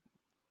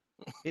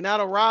 He's not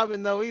a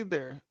Robin though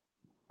either.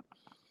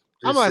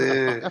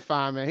 That's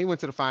fine, man. He went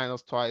to the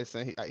finals twice,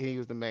 and he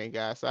was the main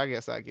guy. So I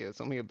guess I give it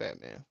to him. He a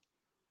Batman.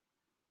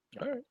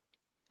 All right,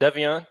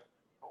 Devion.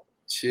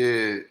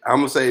 Shit, I'm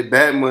gonna say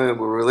Batman,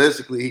 but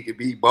realistically, he could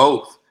be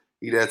both.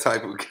 He that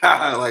type of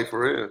guy, like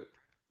for real.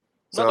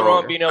 Nothing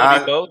wrong being able to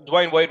be both.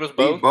 Dwayne Wade was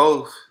both.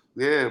 Both,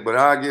 yeah. But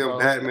I give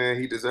Batman.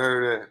 He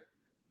deserved that.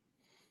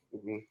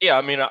 Mm-hmm. Yeah,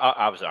 I mean,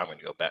 obviously, I'm going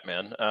to go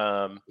Batman.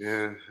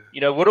 Yeah.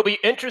 You know, what'll be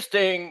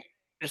interesting,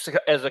 just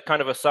as a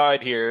kind of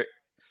aside here,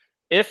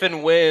 if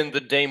and when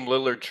the Dame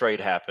Lillard trade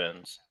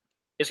happens,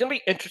 it's going to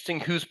be interesting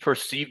who's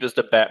perceived as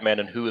the Batman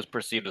and who is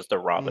perceived as the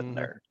Robin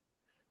there.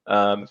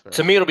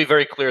 To me, it'll be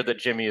very clear that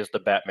Jimmy is the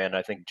Batman.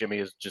 I think Jimmy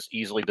is just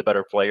easily the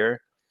better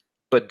player.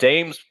 But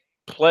Dame's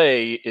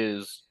play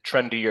is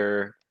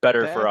trendier,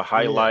 better for a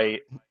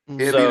highlight.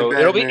 So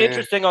it'll be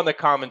interesting on the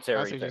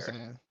commentary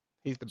there.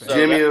 He's the best.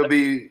 Jimmy will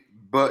be,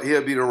 but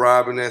he'll be the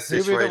Robin in that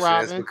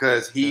situation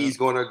because he's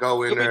going to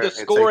go in there the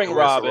scoring and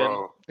take the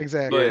Robin.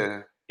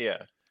 Exactly.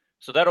 Yeah.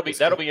 So that'll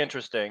be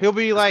interesting. He'll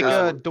be like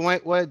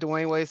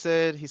Dwayne Wade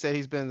said. He said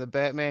he's been the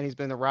Batman, he's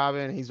been the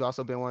Robin, he's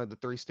also been one of the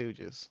Three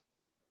Stooges.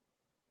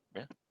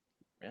 Yeah.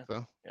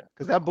 So,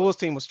 because that Bulls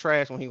team was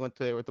trash when he went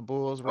there with the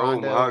Bulls.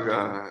 Rondo, oh my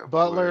God,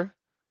 Butler,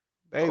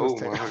 they was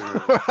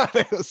terrible.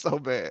 They was so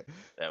bad.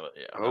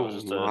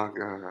 My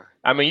God.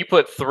 I mean, you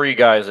put 3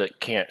 guys that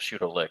can't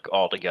shoot a lick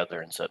all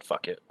together and said,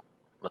 "Fuck it,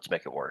 let's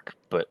make it work."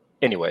 But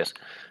anyways,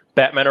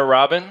 Batman or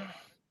Robin?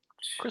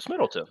 Khris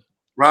Middleton.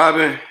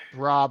 Robin.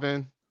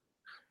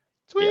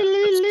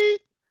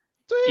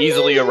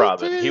 Easily a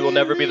Robin. He will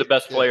never be the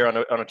best player on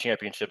a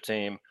championship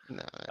team.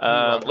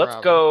 Let's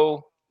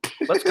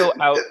go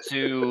out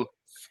to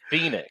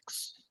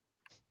Phoenix.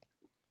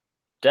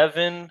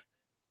 Devin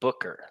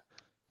Booker.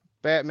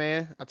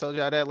 Batman. I told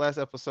y'all that last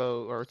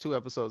episode or 2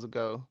 episodes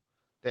ago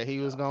that he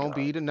was going to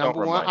be the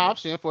number 1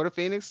 option for the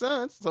Phoenix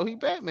Suns. So he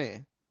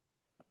Batman.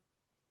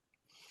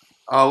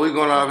 Oh, we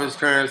going off his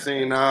current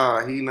scene.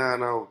 Nah, he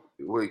not no.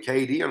 With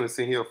KD on the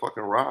scene, he'll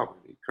fucking Robin.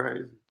 He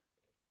crazy.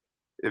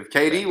 If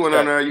KD went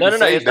on there, you can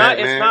say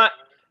Batman.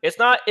 It's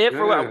not if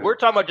we're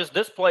talking about just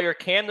this player.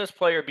 Can this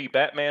player be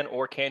Batman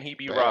or can he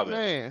be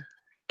Robin?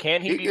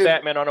 Can he be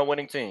Batman on a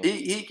winning team?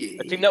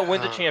 A team that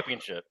wins a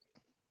championship.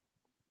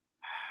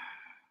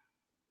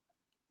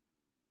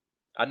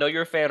 I know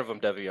you're a fan of him,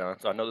 Devion,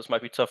 so I know this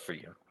might be tough for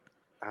you.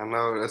 I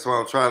know. That's why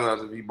I'm trying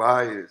not to be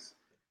biased.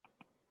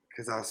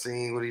 Because I've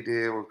seen what he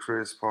did with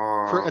Chris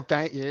Paul.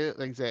 Yeah,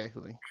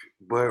 exactly.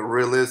 But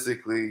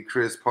realistically,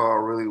 Chris Paul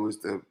really was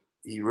the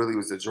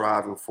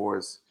driving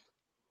force.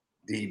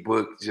 D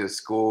Book just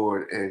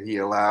scored, and he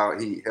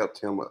helped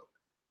him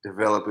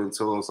develop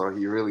into him. So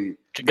he really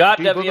got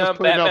Devion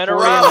Batman or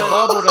Robin. D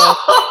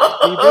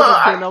Book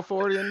was putting up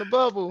 40 in the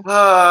bubble.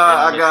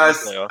 I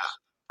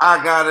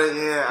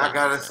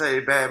gotta say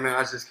Batman.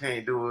 I just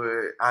can't do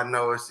it. I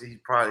know he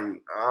probably.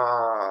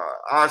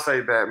 I say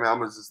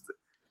Batman.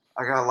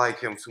 I gotta like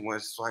him too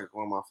much. It's like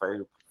one of my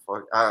favorite.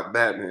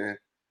 Batman.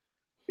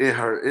 It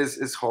hurt.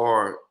 It's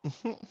hard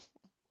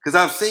because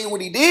I've seen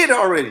what he did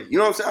already. You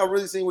know what I'm saying? I've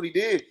really seen what he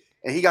did,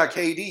 and he got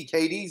KD.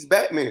 KD's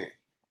Batman.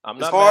 I'm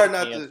not mad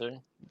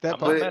at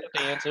the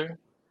answer.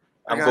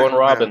 I'm going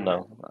Robin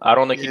though. I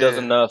don't think he does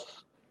enough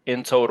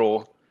in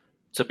total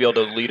to be able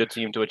to lead a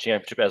team to a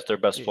championship as their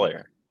best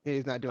player.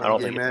 He's not doing. I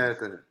don't think he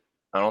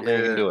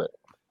can do it.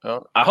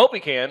 I hope he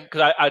can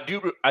because I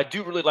do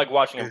really like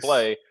watching him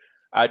play.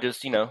 I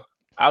just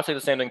I'll say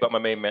the same thing about my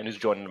main man who's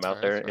joining him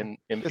out there in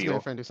this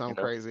field. This do something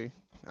crazy.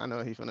 I know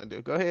what he's gonna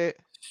do. Go ahead.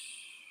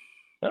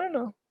 I don't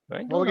know.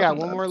 We got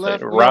one more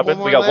left. Robin,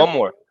 we got one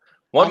more.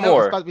 One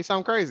more. It's about to be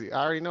something crazy.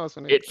 I already know it's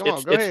gonna. Come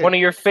on, go ahead. It's one of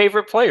your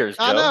favorite players,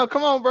 Joe. I know.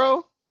 Come on,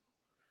 bro.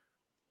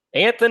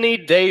 Anthony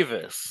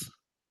Davis.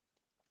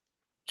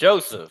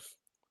 Joseph.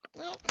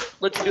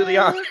 Let's do the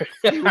honor.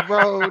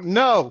 Bro,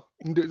 no.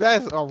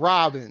 That's a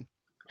Robin.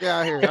 Get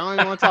out here. I don't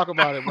even want to talk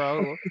about it,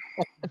 bro.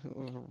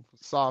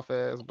 Soft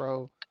ass,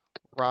 bro.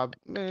 Rob,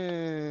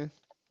 man.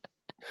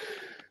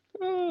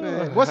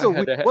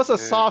 What's a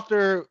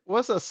softer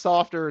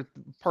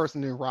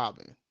person than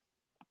Robin?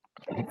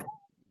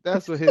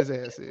 That's what his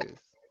ass is.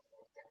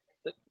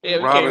 Yeah,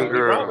 Robin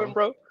girl. Robin,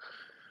 bro.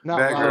 Not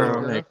Bad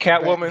Robin girl.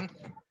 Catwoman.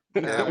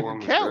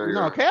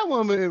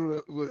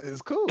 Catwoman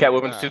is cool.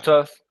 Catwoman's too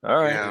tough. All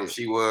right. Yeah,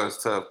 she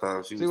was tough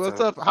though. She was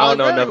tough. I don't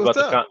know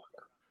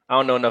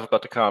enough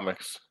about the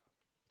comics.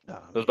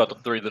 Those about the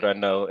 3 that I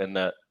know in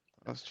that.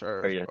 That's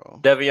true. Bro.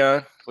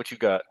 Devion, what you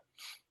got?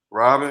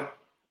 Robin.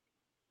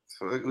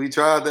 So we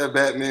tried that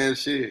Batman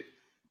shit.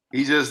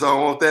 He just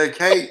don't want that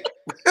cape.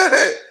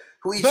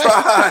 We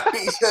tried.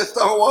 He just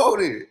don't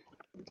want it.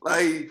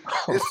 Like,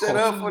 it's set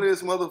up for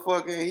this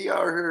motherfucker, and he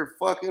out here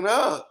fucking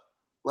up.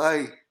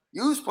 Like,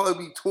 you was supposed to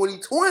be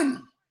 2020.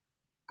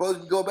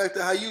 Supposed to go back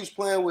to how you was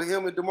playing with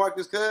him and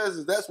DeMarcus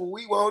Cousins. That's what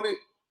we wanted.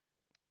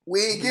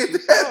 We ain't get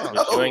that.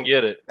 No. You ain't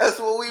get it. That's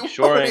what we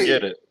sure wanted. Ain't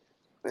get it.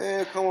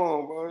 Man, come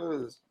on,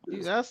 bro.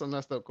 That's a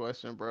messed up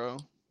question, bro.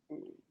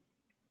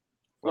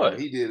 What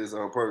he did is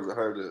on purpose to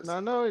hurt us.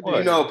 No, he did.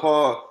 You know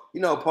Paul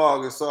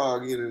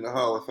Gasol getting in the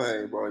Hall of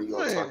Fame, bro. You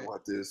gonna talk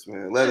about this,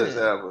 man? Let us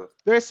have a.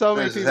 There's so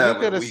many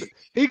people.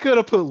 He could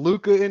have put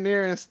Luka in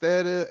there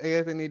instead of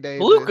Anthony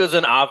Davis. Luka's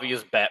an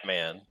obvious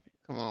Batman.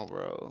 Come on,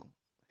 bro.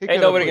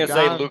 Ain't nobody gonna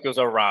say Luka's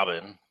a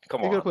Robin.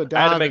 Come on. He could have put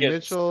Donovan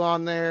Mitchell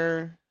on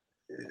there.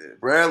 Yeah,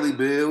 Bradley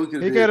Bill.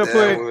 He could have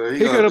put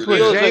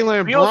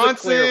Jalen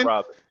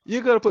Brunson.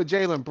 You could have put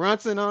Jalen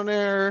Brunson on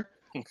there.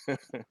 All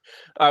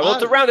right, well,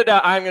 to round it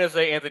out, I'm going to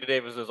say Anthony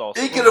Davis is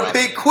also. He could have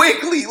picked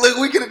quickly. Look,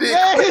 we could have did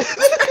quickly.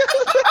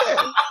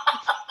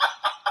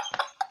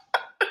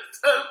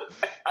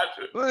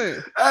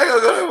 saying. I ain't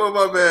gonna go there with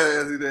my man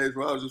Anthony Davis,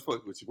 bro. I was just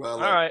fucking with you. Bro. All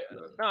right.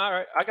 No, all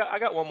right. I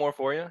got one more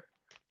for you.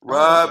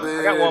 Robin.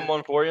 I got one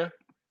more for you.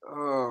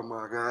 Oh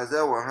my gosh,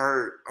 that one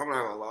hurt. I'm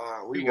not gonna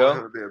lie. We want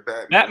him to be a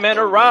Batman. Batman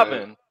or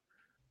Robin?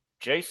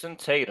 Jason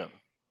Tatum.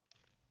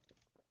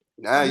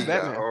 Now He you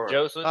Batman. got hard.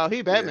 Joseph. Oh,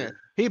 he Batman.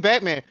 Yeah. He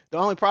Batman. The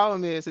only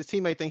problem is his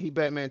teammate think he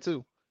Batman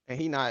too, and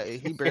he not.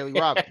 He barely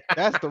Robin.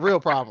 That's the real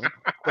problem.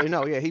 But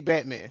no, yeah, he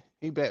Batman.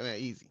 He Batman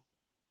easy.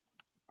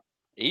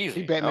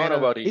 Easy. He Batman. I don't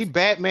know about easy. He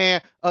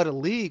Batman of the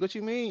league. What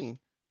you mean?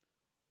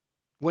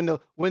 When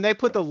they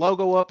put the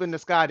logo up in the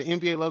sky, the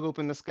NBA logo up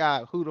in the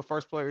sky, who the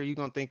first player you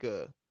gonna think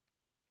of?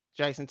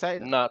 Jason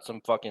Tatum. Not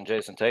some fucking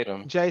Jason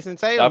Tatum. Jason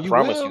Tatum. I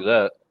promise you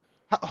that.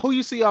 Who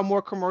you see on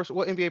more commercials?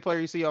 What NBA player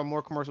you see on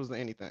more commercials than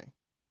anything?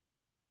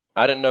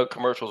 I didn't know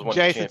commercials won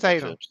Jason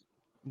Tatum. championships.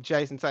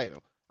 Jason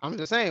Tatum. I'm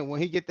just saying, when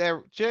he get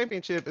that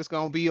championship, it's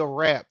gonna be a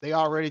wrap. They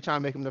already trying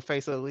to make him the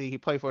face of the league. He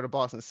played for the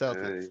Boston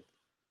Celtics.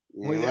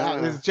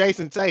 Hey, it's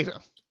Jason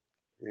Tatum.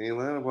 You ain't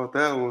lying about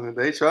that one.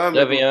 They try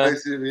to make him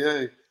face the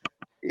NBA.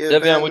 Yeah,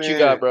 Devion, what you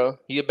got, bro?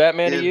 He a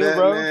Batman to you, Batman,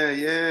 bro?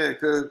 Yeah,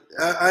 because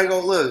I ain't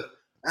gonna look.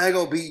 I ain't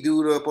gonna beat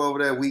dude up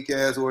over that weak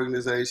ass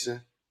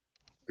organization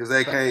because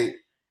they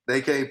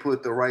can't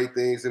put the right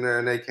things in there,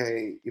 and they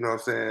can't. You know what I'm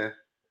saying?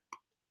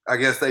 I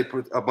guess they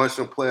put a bunch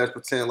of players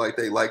pretend like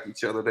they like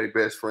each other, they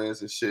best friends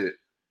and shit.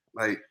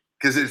 Like,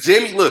 because if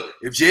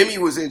Jimmy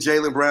was in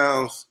Jaylen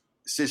Brown's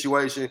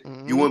situation,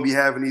 you wouldn't be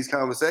having these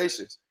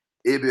conversations.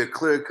 It'd be a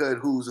clear cut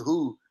who's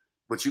who.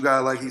 But you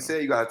got, like he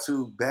said, you got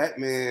two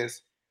Batmans.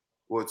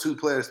 Well, two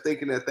players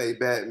thinking that they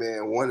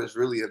Batman. One is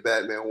really a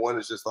Batman. One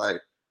is just like,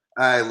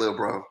 all right, little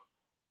bro,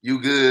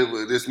 you good,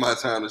 but this is my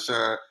time to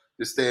shine.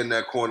 Just stay in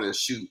that corner and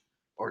shoot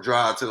or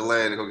drive to the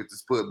lane and go get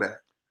this putback.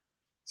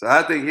 So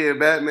I think here,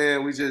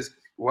 Batman, we just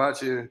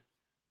watching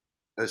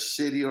a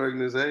shitty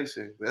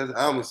organization. That's what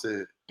I'm going to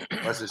say.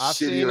 Watch a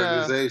shitty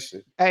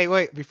organization. Hey,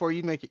 wait, before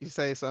you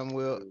say something,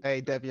 Will.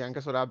 Hey, Devion,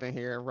 guess what I've been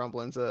hearing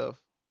rumblings of?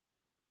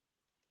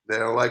 They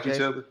don't like each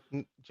other?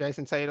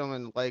 Jason Tatum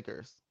and the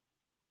Lakers.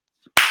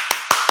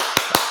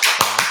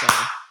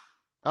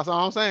 That's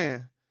all I'm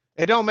saying.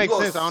 It don't make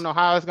sense. I don't know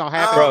how it's gonna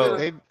happen. Bro,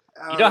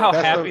 you know how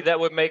happy that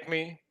would make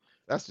me?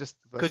 That's just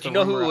because you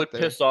know who would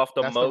piss off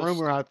the most. The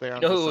rumor out there.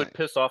 You know who would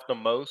piss off the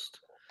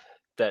most?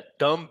 That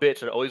dumb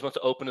bitch that always wants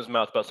to open his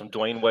mouth about some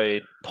Dwayne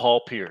Wade,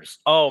 Paul Pierce.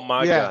 Oh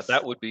my god,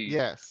 that would be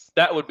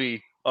That would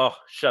be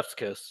chef's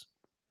kiss.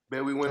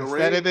 Man, we win a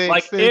ring.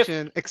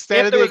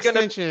 Instead of the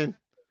extension.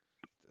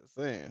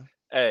 Saying.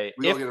 Hey,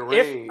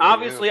 if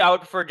obviously I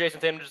would prefer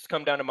Jason Tatum to just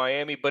come down to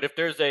Miami, but if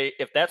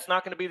that's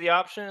not going to be the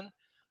option,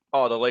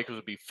 the Lakers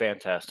would be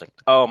fantastic.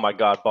 Oh my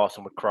God,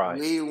 Boston would cry.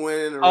 We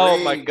win a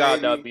ring, my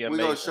God, that would be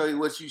amazing. We're gonna show you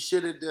what you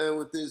should have done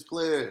with this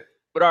player.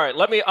 But all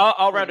right,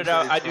 I'll round it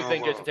out. I do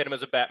think Jason Tatum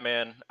is a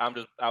Batman. I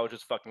was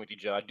just fucking with you,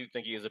 Joe. I do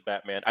think he is a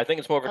Batman. I think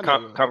it's more of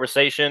a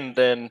conversation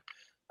than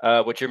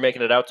what you're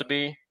making it out to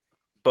be.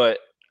 But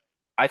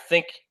I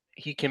think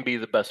he can be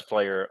the best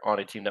player on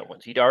a team that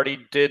wins. He already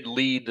did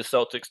lead the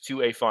Celtics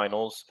to a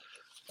finals.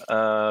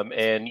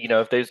 And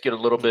if they just get a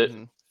little bit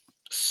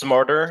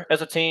smarter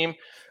as a team,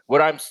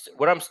 what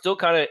I'm still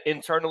kind of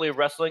internally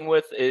wrestling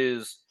with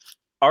is,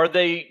 do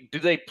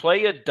they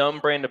play a dumb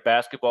brand of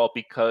basketball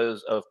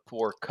because of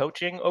poor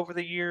coaching over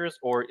the years,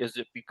 or is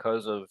it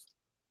because of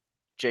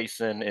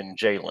Jason and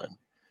Jaylen?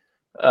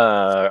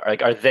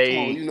 Are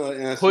they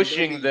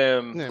pushing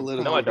them?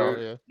 No, I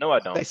don't. Yeah. No, I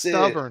don't. They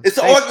stubborn. It's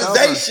the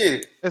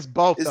organization. It's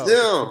both. It's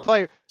them. The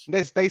player.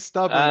 They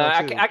stubborn.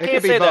 I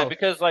can't say that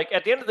because,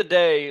 at the end of the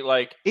day,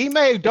 he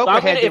made Doka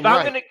had them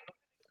right.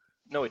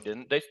 No, he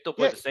didn't. They still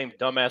play the same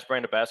dumbass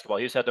brand of basketball.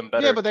 He just had them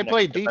better. Yeah, but they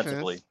played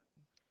defense.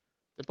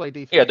 They play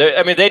defense. Yeah,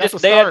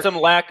 they had some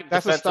lack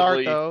That's defensively. A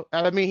start, though.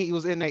 I mean, he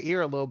was in their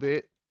ear a little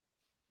bit.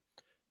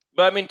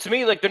 But I mean, to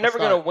me, they're never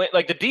going to win.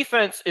 The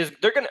defense is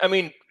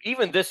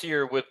even this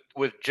year with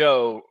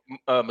Joe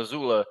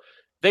Mazzulla,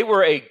 they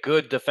were a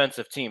good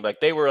defensive team.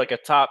 They were a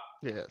top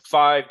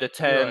 5 to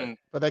 10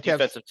 but they kept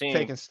defensive team.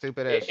 Taking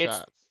stupid ass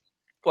shots.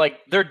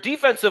 Their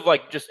defensive,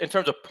 just in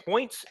terms of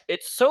points,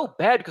 it's so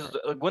bad because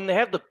when they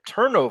have the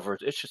turnovers,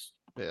 it's just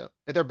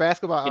their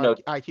basketball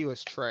IQ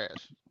is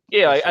trash.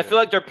 Yeah, I feel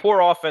like their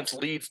poor offense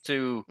leads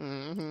to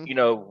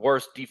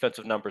worse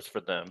defensive numbers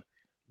for them.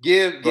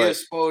 Give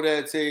Spo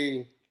that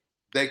team.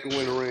 They can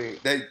win a ring.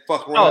 They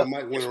fuck around,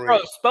 might win a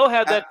ring. Spo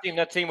had that team.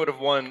 That team would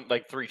have won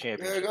 3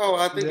 championships. There you go.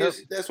 I think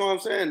that's what I'm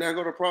saying. There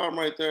go the problem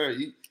right there.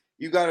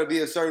 You got to be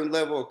a certain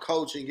level of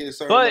coach and get a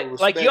certain level of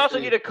respect. You also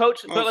need a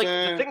coach. But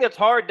the thing that's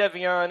hard,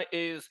 Devion,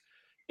 is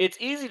it's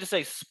easy to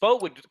say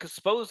Spo would, because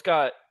Spo's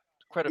got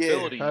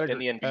credibility in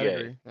the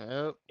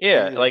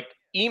NBA.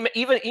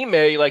 Even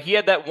Ime, he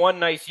had that one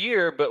nice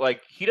year, but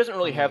he doesn't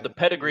really have the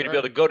pedigree to be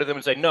able to go to them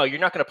and say, no,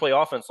 you're not going to play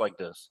offense like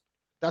this.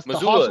 That's the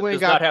Hawks wing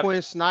got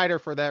Quinn Snyder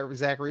for that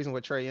exact reason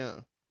with Trae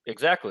Young.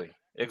 Exactly.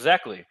 That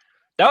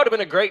would have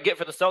been a great get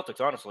for the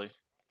Celtics, honestly.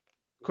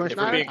 Quinn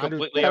Snyder, being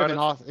completely honest.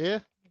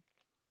 Awesome.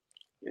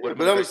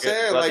 But I'm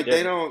saying,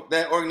 they don't.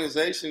 That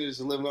organization is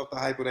living up the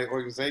hype of that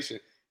organization.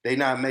 they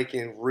not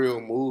making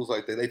real moves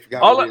like that. They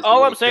forgot.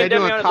 All I'm saying, they're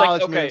doing Damian,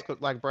 college is like,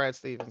 moves like Brad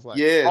Stevens. Like,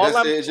 yeah,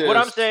 what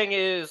I'm saying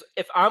is,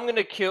 if I'm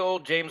gonna kill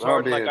James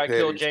Harden like I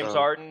killed James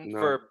Harden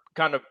for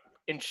kind of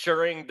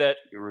ensuring that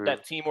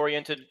that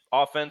team-oriented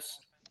offense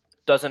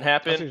doesn't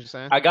happen,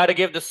 I got to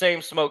give the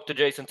same smoke to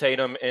Jason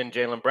Tatum and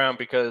Jaylen Brown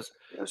because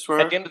at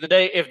the end of the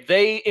day, if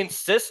they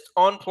insist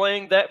on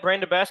playing that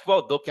brand of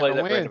basketball, they'll play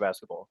that brand of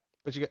basketball.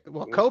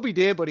 But Kobe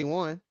did, but he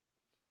won.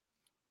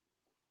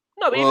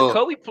 No, but even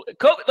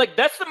Kobe, like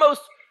that's the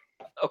most.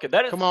 Okay,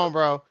 that is. Come on,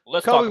 bro.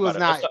 Let's Kobe talk was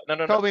about not.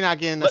 No. Kobe not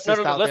getting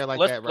assists out there like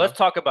that, bro. Let's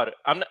talk about it.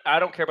 I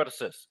don't care about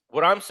assists.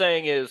 What I'm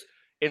saying is,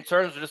 in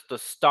terms of just the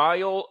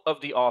style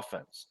of the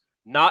offense,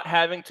 not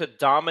having to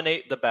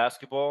dominate the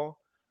basketball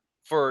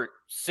for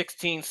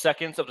 16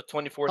 seconds of the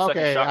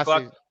 24-second shot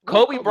clock.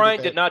 Kobe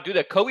Bryant did not do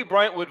that. Kobe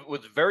Bryant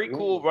was very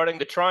cool running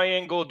the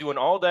triangle, doing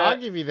all that, I'll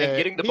give you that. And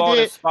getting the ball in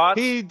his spots.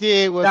 He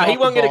did. Now he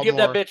wasn't going to give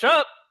that bitch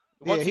up.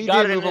 Once he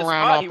got did it move in his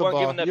around spot, off he the wasn't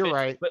ball. giving that You're bitch.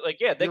 right. But like,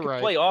 yeah, they could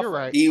play off. You're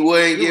right. He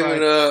wasn't giving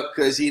it up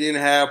because he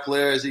didn't have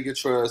players he could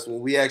trust.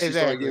 When we actually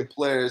started getting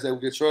players that we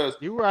could trust,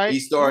 you're right.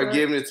 He started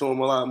giving it to him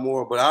a lot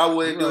more. But I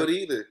wouldn't do it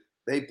either.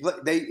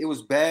 It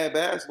was bad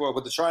basketball,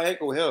 but the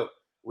triangle helped.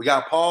 We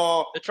got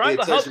Paul. The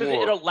triangle helped because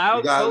it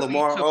allowed Kobe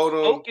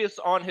to focus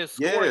on his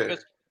scoring.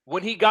 Because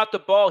when he got the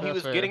ball, he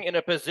was getting in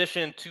a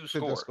position to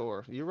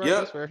score. You're right.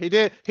 That's fair. He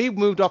did. He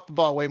moved off the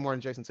ball way more than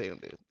Jason Tatum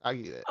did. I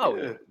get that. Oh,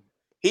 yeah.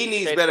 He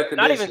needs better conditions.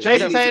 Not even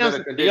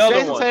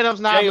Jason Tatum's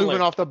not moving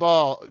off the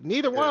ball.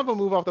 Neither one of them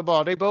move off the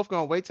ball. They both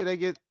gonna wait till they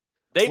get.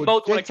 They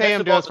both want to catch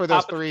the ball for the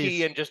those top of the threes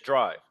key and just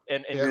drive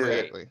and create.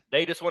 Exactly.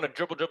 They just want to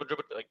dribble.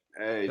 Like,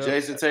 hey,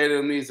 Jason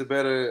Tatum needs a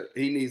better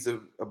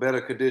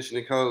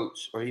conditioning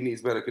coach, or he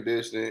needs better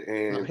conditioning,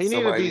 and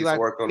somebody needs to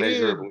work on that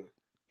dribbling.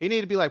 He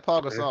need to be like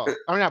Paul Gasol.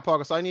 Or not Paul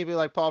Gasol. He need to be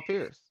like Paul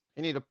Pierce.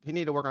 He need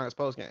to work on his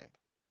post game.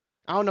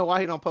 I don't know why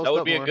he don't post up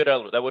more. That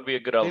would be a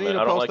good element.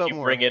 I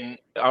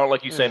don't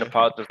like you saying a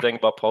positive thing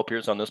about Paul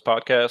Pierce on this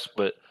podcast,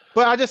 but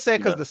I just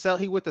said because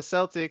he with the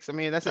Celtics. I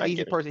mean, that's an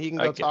easy person he can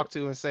go talk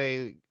to and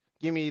say,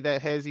 "Give me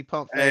that hezzy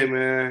pump fake." Hey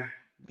man,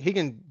 he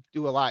can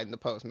do a lot in the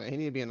post, man. He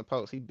need to be in the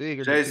post. He's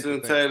bigger.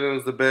 Jason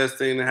Tatum's the best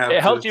thing to have.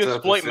 It helps you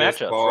exploit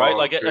matchups, right?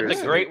 Like that's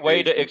a great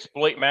way to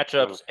exploit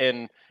matchups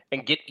and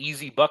get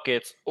easy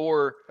buckets.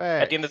 Or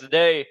at the end of the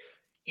day,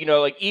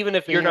 like even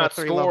if you're not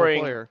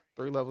scoring,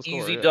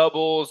 easy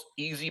doubles,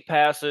 easy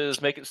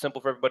passes, make it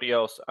simple for everybody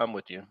else. I'm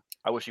with you.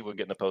 I wish he would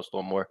get in the post a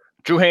little more.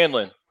 Drew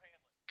Hanlon,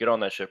 get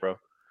on that shit, bro.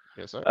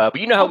 Yes, sir. But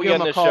you know how we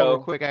end this show. Real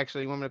quick,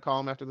 actually, you want me to call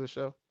him after the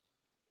show?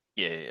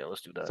 Yeah,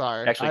 let's do that.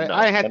 Sorry, actually,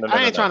 I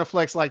ain't trying to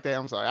flex like that.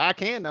 I'm sorry, I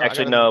can. No,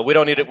 actually, no, we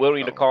don't need it. We don't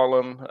need to call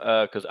him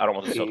because I don't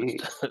want the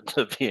Celtics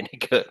to be any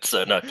good.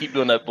 So no, keep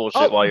doing that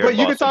bullshit while you're. But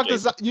you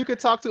can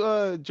talk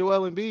to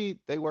Joel Embiid.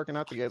 They working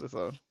out together,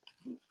 so.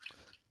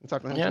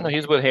 Yeah, no,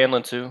 he's with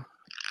Hanlon too.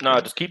 No,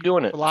 just keep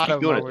doing it. Keep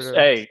doing it.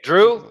 Hey,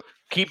 Drew,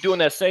 keep doing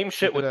that same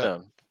shit with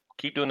them.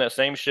 Keep doing that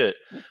same shit.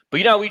 But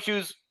you know, we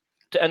choose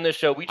to end this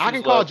show. We choose I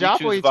can call Job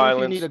for you too if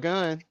you need violence. a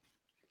gun.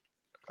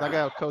 I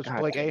got Coach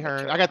Blake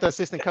Ahern. I got the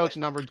assistant coach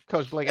number,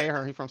 Coach Blake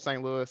Ahern. He's from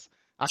St. Louis.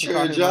 I can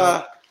call him.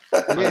 Yeah,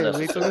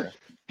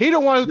 he the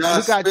one who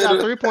got Ja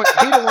 3-point.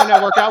 He the one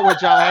that worked out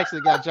with Ja.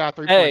 Actually got Ja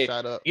 3-point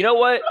shot up. You know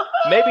what?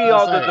 Maybe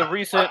all the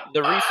recent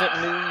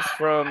news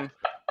from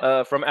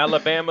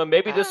Alabama.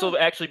 Maybe this will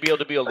actually be able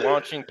to be a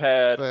launching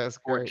pad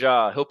for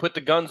Ja. He'll put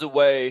the guns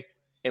away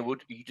and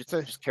you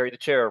just carry the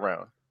chair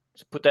around.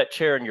 Just put that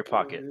chair in your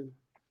pocket.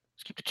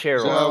 Just keep the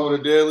chair on.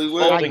 With a daily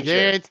folding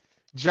chair.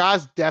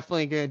 Ja's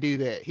definitely gonna do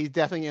that. He's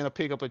definitely gonna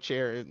pick up a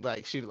chair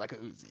and shoot it like a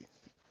Uzi.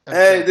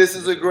 Hey, this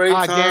is a great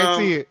time.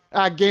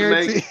 I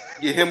guarantee it.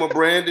 Get him a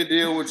branded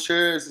deal with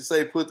chairs and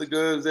say, put the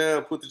guns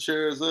down, put the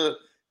chairs up.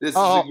 This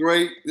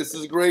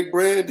is a great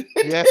brand.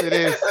 Yes, it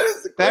is.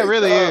 That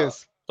really is.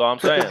 That's all I'm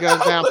saying. Put the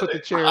guns down, put the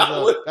chairs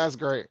up. That's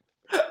great.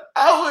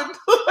 I would do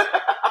it.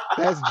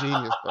 That's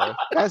genius, bro.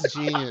 That's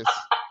genius.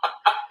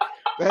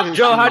 That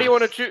Joe, how do you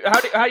want to choose?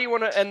 How do you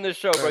want to end this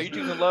show, bro? You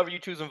choosing love or you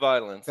choosing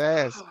violence?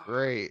 That's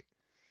great,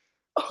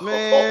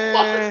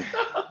 man.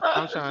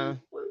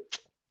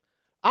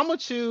 I'm gonna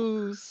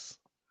choose.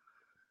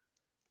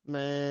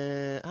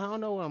 Man, I don't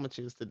know what I'm gonna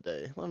choose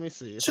today. Let me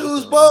see.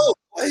 Choose both.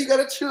 Why you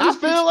gotta choose? I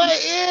feel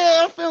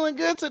I'm feeling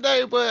good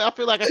today, but I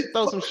feel like I should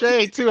throw some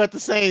shade too at the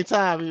same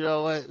time. You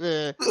know what,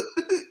 man?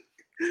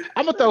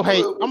 I'm gonna throw hate.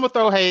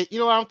 You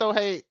know why I'm gonna throw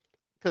hate?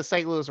 Because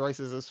St. Louis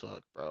racist as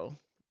fuck, bro.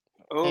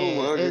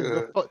 Oh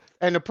my god!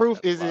 And the proof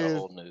is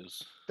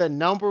the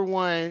number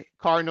one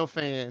Cardinal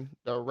fan,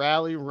 the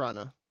rally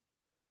runner,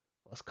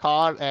 was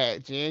caught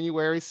at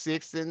January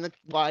 6th in the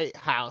White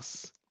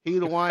House. He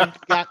the one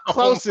got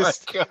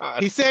closest.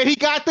 He said he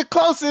got the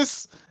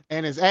closest,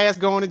 and his ass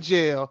going to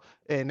jail,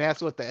 and that's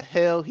what the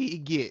hell he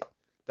get.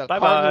 The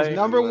Cardinals'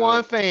 number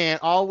one fan,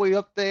 all the way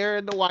up there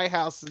in the White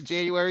House,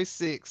 January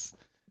 6th.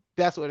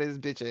 That's what his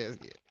bitch ass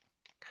get.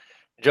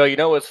 Joe, you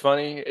know what's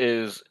funny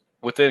is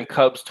within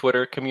Cubs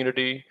Twitter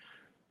community,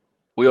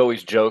 we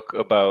always joke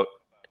about,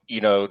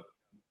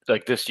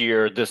 like this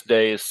year, this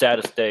day is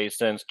saddest day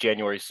since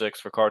January 6th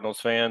for Cardinals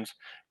fans.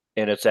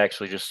 and it's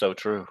actually just so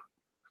true.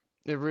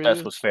 It really That's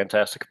is. what's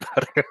fantastic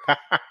about it.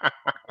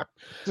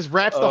 Just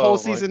wraps the whole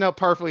season up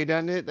perfectly,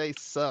 doesn't it? They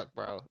suck,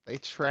 bro. They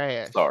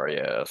trash. Sorry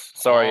ass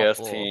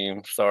Awful.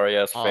 team, sorry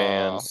ass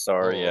fans,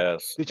 sorry Awful.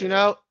 ass. Did you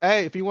know?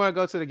 Hey, if you want to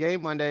go to the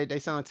game Monday, they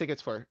selling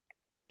tickets for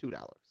 $2.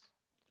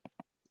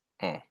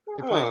 They're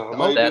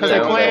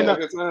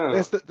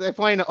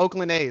playing the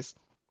Oakland A's,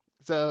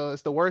 so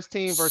it's the worst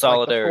team versus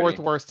like the fourth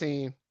worst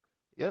team.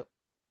 Yep.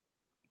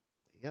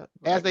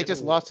 As they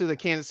just lost to the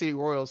Kansas City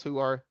Royals, who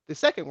are the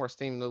second worst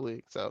team in the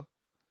league. So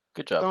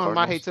good job, throwing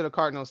Cardinals. my hate to the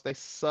Cardinals. They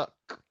suck,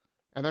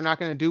 and they're not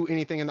going to do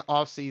anything in the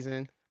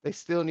offseason. They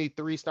still need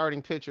 3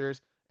 starting pitchers,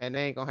 and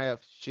they ain't gonna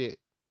have shit.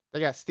 They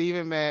got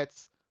Steven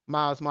Matz,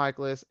 Miles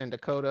Michaelis, and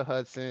Dakota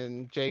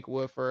Hudson, Jake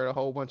Woodford, a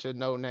whole bunch of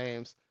no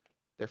names.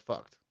 They're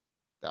fucked.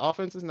 The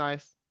offense is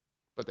nice,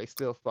 but they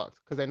still fucked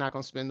because they're not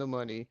gonna spend the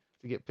money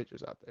to get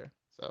pitchers out there.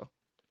 So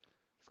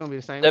it's gonna be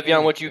the same.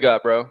 Devion, what you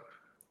got, bro?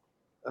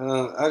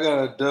 I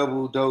got a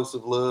double dose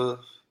of love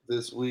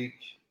this week.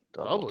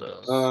 Double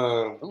dose.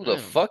 Who the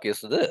damn. fuck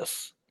is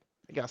this?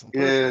 They got some.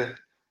 Yeah.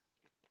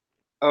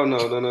 Oh no.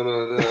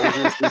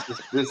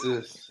 This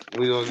is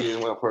we gonna get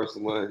in my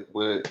personal life,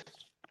 but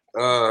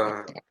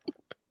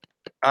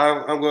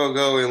I'm gonna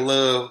go in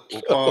love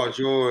with Paul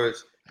George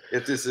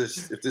if this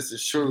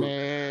is true.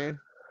 Man.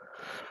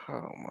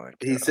 Oh my God.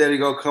 He said he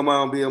gonna come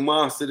out and be a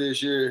monster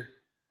this year.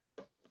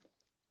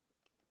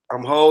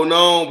 I'm holding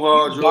on,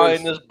 Paul George.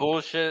 Buying this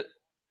bullshit.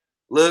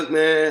 Look,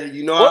 man,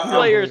 you know what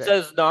player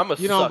says no? I'm a.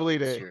 You don't believe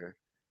that.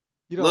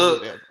 You don't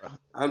believe that, bro.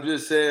 I'm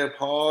just saying,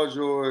 Paul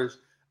George.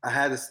 I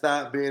had to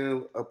stop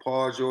being a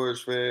Paul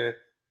George fan,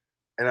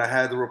 and I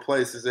had to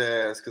replace his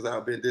ass because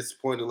I've been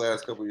disappointed the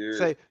last couple of years.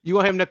 Say you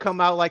want him to come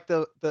out like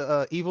the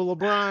evil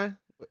LeBron?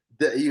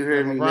 You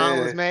heard me, LeBron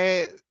man. was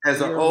mad.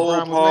 As an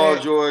old Paul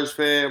George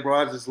fan,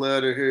 bro, I just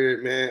love to hear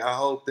it, man. I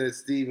hope that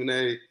Stephen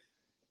A.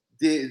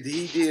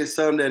 did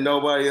something that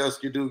nobody else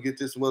could do. Get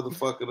this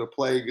motherfucker to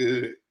play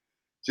good.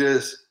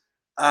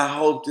 I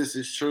hope this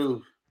is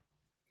true.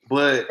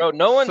 But bro,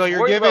 no one's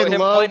worried about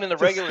him playing in the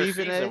regular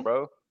season,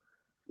 bro.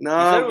 No,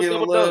 I'm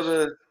giving love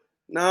to.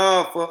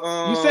 No, for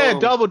you said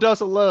double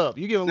dose of love.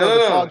 You giving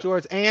love to Paul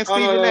George and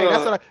Stephen A.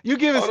 That's what you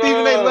giving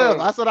Stephen A. love.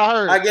 That's what I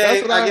heard. I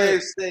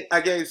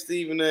gave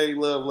Stephen A.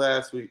 love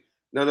last week.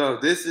 No,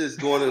 this is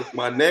going to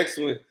my next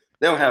one.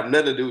 They don't have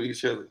nothing to do with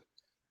each other.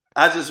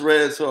 I just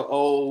read to an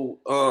old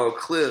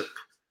clip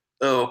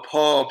of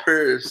Paul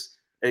Pierce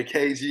and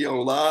KG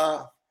on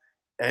live,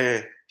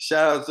 and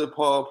shout out to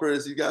Paul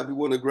Pierce. He got to be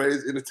one of the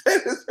greatest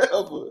entertainers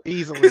ever.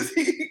 Easily.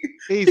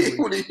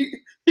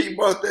 He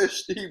brought that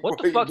shit.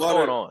 What the fuck's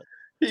going on?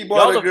 He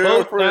bought a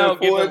girlfriend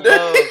for a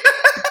day.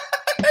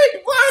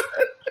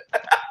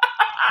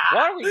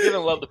 Why are we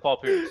giving love to Paul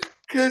Pierce?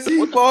 Because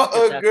he bought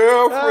a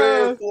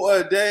girlfriend for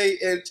a day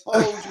and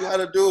told you how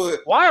to do it.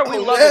 Why are we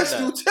loving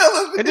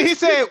that? And then he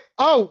said,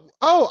 oh,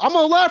 I'm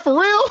on live for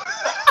real?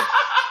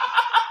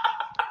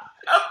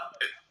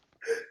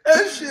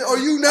 That shit, are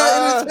you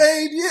not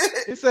entertained yet?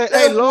 He said,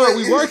 hey, Lord,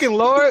 we working,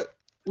 Lord.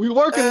 We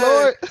working,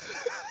 Lord.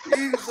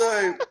 He was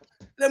like,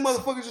 that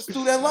motherfucker just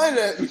threw that light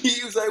at me.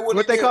 He was like,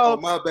 what they call? Oh,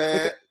 my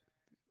bad.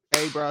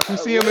 Hey, bro, if you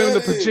see him in the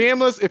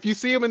pajamas,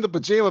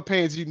 pajama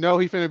pants, you know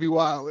he finna be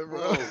wild,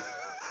 bro.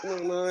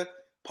 Look, man.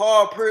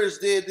 Paul Pierce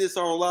did this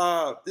on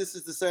live. This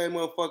is the same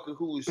motherfucker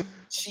who was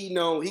cheating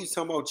on. He was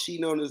talking about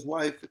cheating on his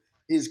wife,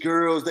 his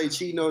girls. They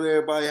cheating on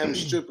everybody, having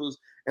strippers,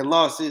 and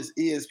lost his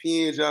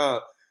ESPN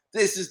job.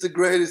 This is the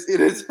greatest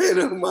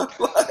entertainer of my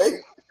life.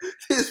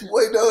 This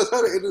boy knows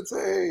how to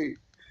entertain.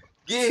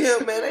 Get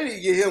him, man. They need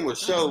to get him a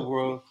show,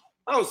 bro.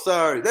 I'm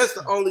sorry. That's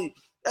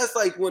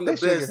like one of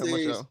the best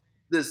things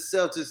the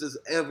Celtics has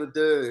ever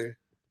done.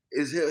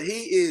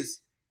 He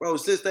is, bro,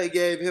 since they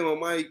gave him a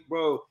mic,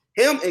 bro.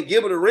 Him and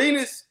Gilbert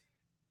Arenas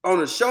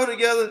on a show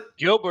together.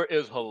 Gilbert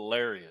is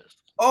hilarious.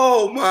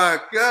 Oh my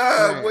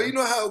God. Well, you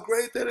know how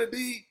great that'd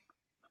be?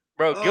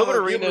 Bro,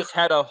 Gilbert Arenas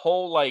had a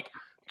whole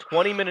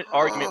 20-minute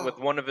argument with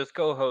one of his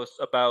co-hosts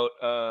about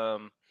I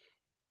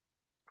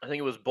think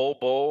it was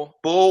Bull.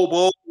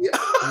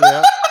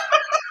 Yeah.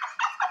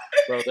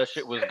 Bro, that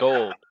shit was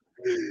gold.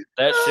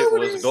 That shit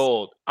was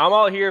gold. I'm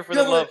all here for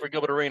the love for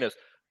Gilbert Arenas.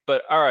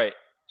 But all right.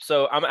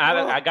 So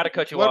I got to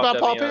cut you off. What about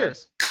Paul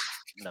Pierce?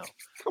 No.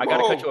 I got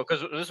to cut you off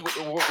because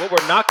what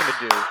we're not going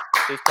to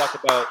do is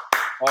talk about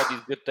all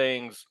these good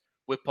things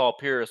with Paul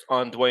Pierce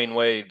on Dwayne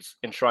Wade's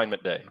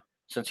enshrinement day,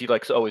 since he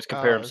likes to always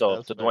compare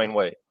himself to Dwayne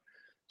Wade.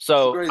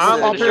 So I'm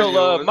going to show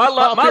love. My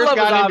love is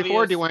obvious.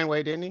 Before Dwayne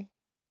Wade, didn't he?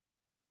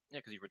 Yeah,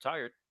 because he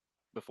retired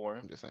before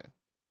him. I'm just saying.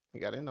 He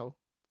got in though.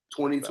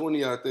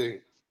 2020, I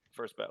think.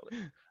 First ballot.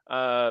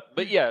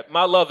 But yeah,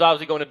 my love's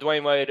obviously going to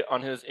Dwayne Wade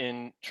on his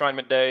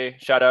enshrinement day.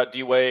 Shout out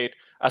D Wade.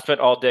 I spent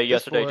all day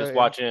yesterday just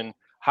watching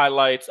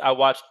highlights. I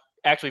watched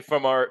actually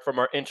from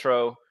our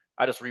intro.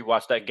 I just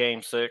rewatched that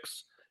game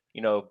 6.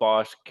 You know,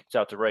 Bosch kicks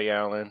out to Ray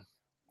Allen.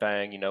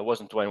 Bang. You know, it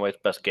wasn't Dwayne Wade's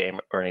best game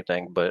or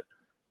anything, but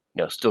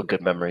still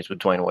good memories with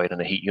Dwayne Wade in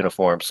the Heat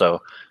uniform. So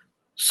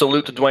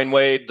salute to Dwayne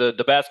Wade,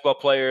 the basketball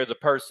player, the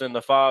person,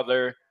 the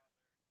father.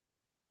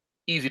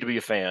 easy to be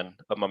a fan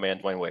of my man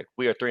Dwayne Wade.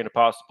 We are 3 and a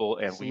possible,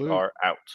 and we Salute. are out.